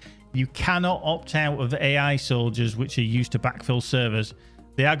be. You cannot opt out of AI soldiers, which are used to backfill servers.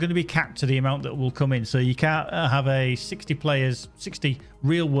 They are going to be capped to the amount that will come in. So you can't have a 60 players, 60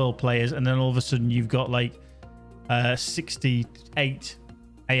 real world players, and then all of a sudden you've got like 68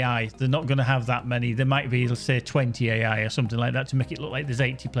 AI. They're not going to have that many. There might be, let's say, 20 AI or something like that to make it look like there's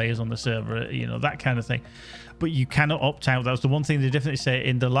 80 players on the server, you know, that kind of thing. But you cannot opt out. That was the one thing they definitely say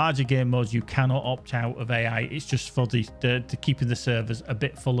in the larger game modes. You cannot opt out of AI. It's just for the keeping the servers a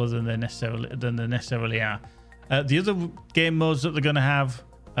bit fuller than they necessarily are. The other game modes that they're going to have,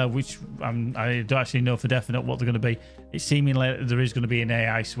 which I don't actually know for definite what they're going to be. It's seeming like there is going to be an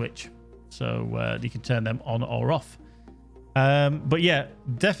AI switch, so you can turn them on or off. But yeah,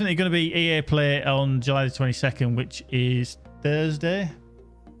 definitely going to be EA Play on July the 22nd, which is Thursday.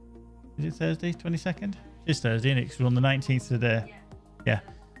 Is it Thursday, 22nd? It's Thursday, isn't it? Because we're on the 19th today. Yeah.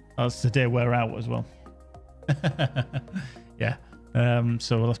 That's the day we're out as well. Yeah.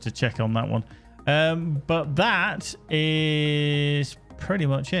 So we'll have to check on that one. But that is pretty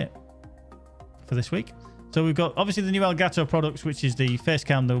much it for this week. So we've got obviously the new Elgato products, which is the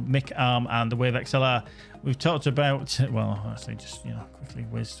Facecam, the Mic Arm, and the Wave XLR. We've talked about, well, actually just, you know, quickly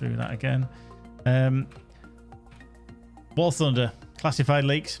whiz through that again. War Thunder, classified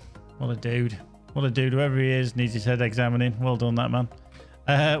leaks. What a dude. What a dude. Whoever he is needs his head examining. Well done, that man.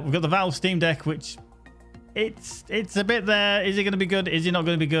 We've got the Valve Steam Deck, which it's a bit there. Is it going to be good? Is it not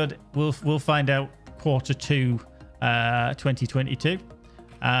going to be good? We'll find out Q2 2022.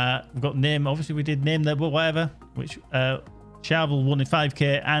 We've got Name. Obviously, we did Name there, but whatever. Which Charvel won in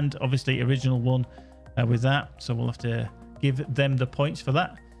 5K, and obviously original one with that. So we'll have to give them the points for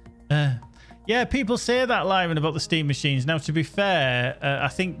that. Yeah, people say that, Lyron, about the Steam machines. Now, to be fair, I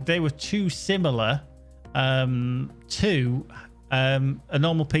think they were too similar to a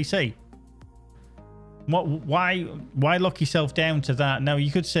normal PC. Why lock yourself down to that? Now, you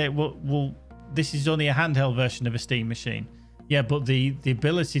could say, well, this is only a handheld version of a Steam machine. Yeah, but the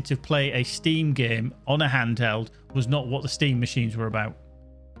ability to play a Steam game on a handheld was not what the Steam machines were about.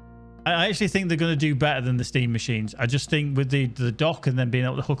 I actually think they're going to do better than the Steam machines. I just think with the dock and then being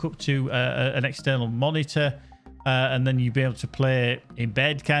able to hook up to an external monitor and then you'll be able to play in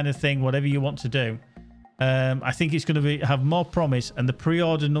bed kind of thing, whatever you want to do. I think it's going to have more promise, and the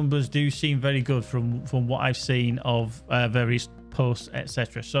pre-order numbers do seem very good from what I've seen of various posts,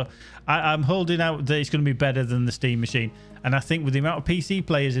 etc. So I'm holding out that it's going to be better than the Steam machine. And I think with the amount of PC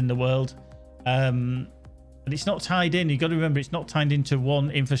players in the world, and it's not tied in. You've got to remember, it's not tied into one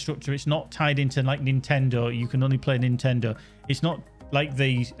infrastructure. It's not tied into like Nintendo. You can only play Nintendo. It's not like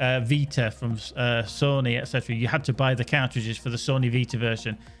the Vita from Sony, etc. You had to buy the cartridges for the Sony Vita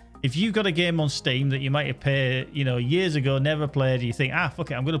version. If you got a game on Steam that you might have paid, you know, years ago, never played, you think,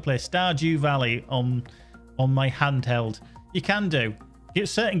 fuck it, I'm going to play Stardew Valley on my handheld. You can do.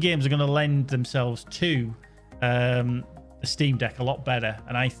 Certain games are going to lend themselves to the Steam Deck a lot better,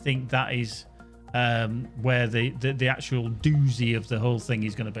 and I think that is where the actual doozy of the whole thing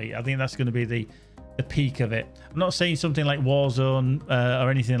is going to be. I think that's going to be the peak of it. I'm not saying something like Warzone or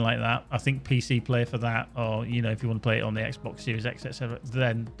anything like that. I think PC play for that, or you know, if you want to play it on the Xbox Series X, etc.,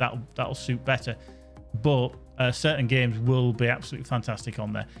 then that'll suit better. But certain games will be absolutely fantastic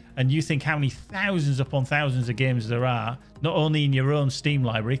on there. And you think how many thousands upon thousands of games there are, not only in your own Steam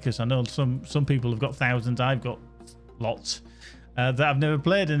library, because I know some people have got thousands, I've got lots that I've never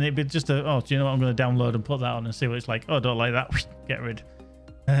played, and it'd be just do you know what, I'm going to download and put that on and see what it's like. Oh, don't like that, get rid.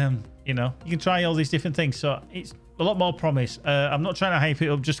 You know, you can try all these different things, so it's a lot more promise. I'm not trying to hype it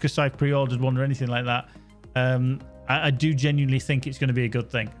up just because I've pre-ordered one or anything like that. I do genuinely think it's going to be a good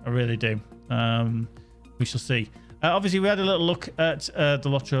thing. I really do. We shall see. Obviously, we had a little look at the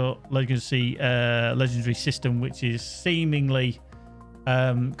LOTRO legendary system, which is seemingly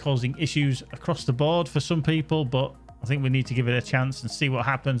causing issues across the board for some people, but I think we need to give it a chance and see what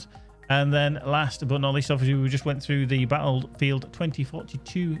happens. And then last but not least, obviously, we just went through the Battlefield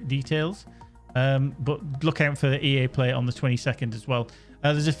 2042 details. But look out for the EA Play on the 22nd as well.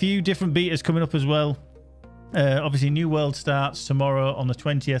 There's a few different betas coming up as well. Obviously, New World starts tomorrow on the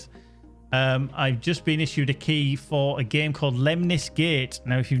 20th. I've just been issued a key for a game called Lemnis Gate.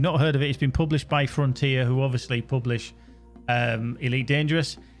 Now, if you've not heard of it, it's been published by Frontier, who obviously publish Elite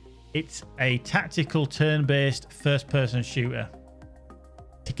Dangerous. It's a tactical turn-based first-person shooter.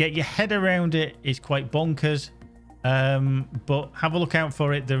 To get your head around it is quite bonkers, but have a look out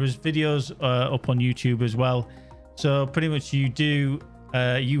for it. There is videos up on YouTube as well. So pretty much you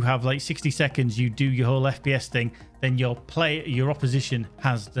have like 60 seconds, you do your whole FPS thing, then your opposition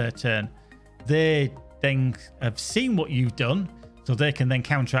has their turn. They then have seen what you've done, so they can then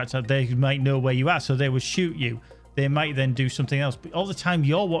counteract that. They might know where you are, so they would shoot you. They might then do something else. But all the time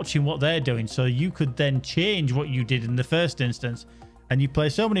you're watching what they're doing, so you could then change what you did in the first instance. And you play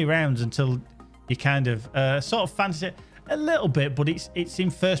so many rounds until you kind of sort of fancy it a little bit, but it's in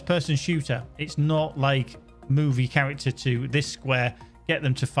first-person shooter. It's not like move your character to this square, get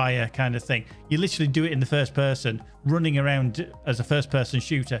them to fire kind of thing. You literally do it in the first person, running around as a first-person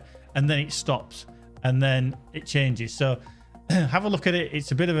shooter, and then it stops, and then it changes. So have a look at it.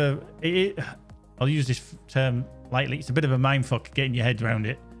 It's a bit of a... I'll use this term lightly. It's a bit of a mindfuck getting your head around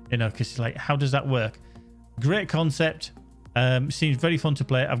it, you know, because it's like, how does that work? Great concept. Seems very fun to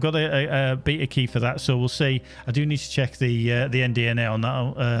play. I've got a beta key for that, so we'll see. I do need to check the NDNA on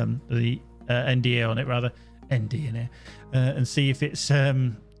that, the NDA on it rather, NDNA, and see if it's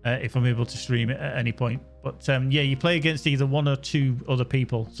if I'm able to stream it at any point. But yeah, you play against either one or two other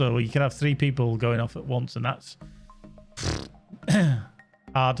people, so you can have 3 people going off at once, and that's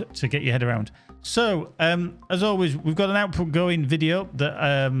hard to get your head around. So as always, we've got an output going video that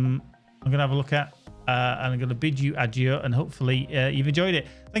I'm gonna have a look at. And I'm going to bid you adieu, and hopefully you've enjoyed it.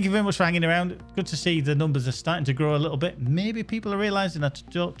 Thank you very much for hanging around. Good to see the numbers are starting to grow a little bit. Maybe people are realizing that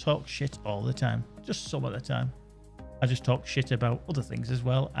I don't talk shit all the time, just some of the time. I just talk shit about other things as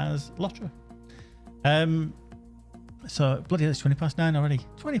well as LOTRO. So bloody hell, it's 20 past 9 already.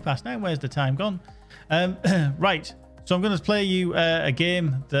 20 past 9, where's the time gone? Right, so I'm going to play you a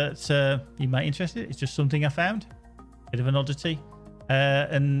game that you might be interested in. It's just something I found, bit of an oddity.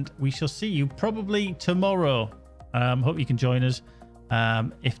 And we shall see you probably tomorrow. Hope you can join us.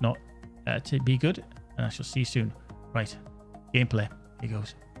 If not, be good, and I shall see you soon. Right, gameplay. Here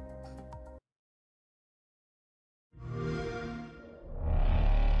goes.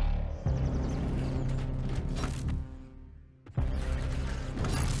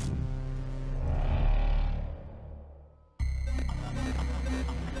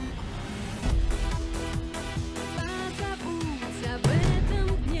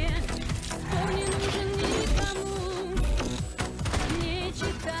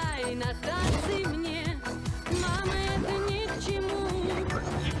 Notacji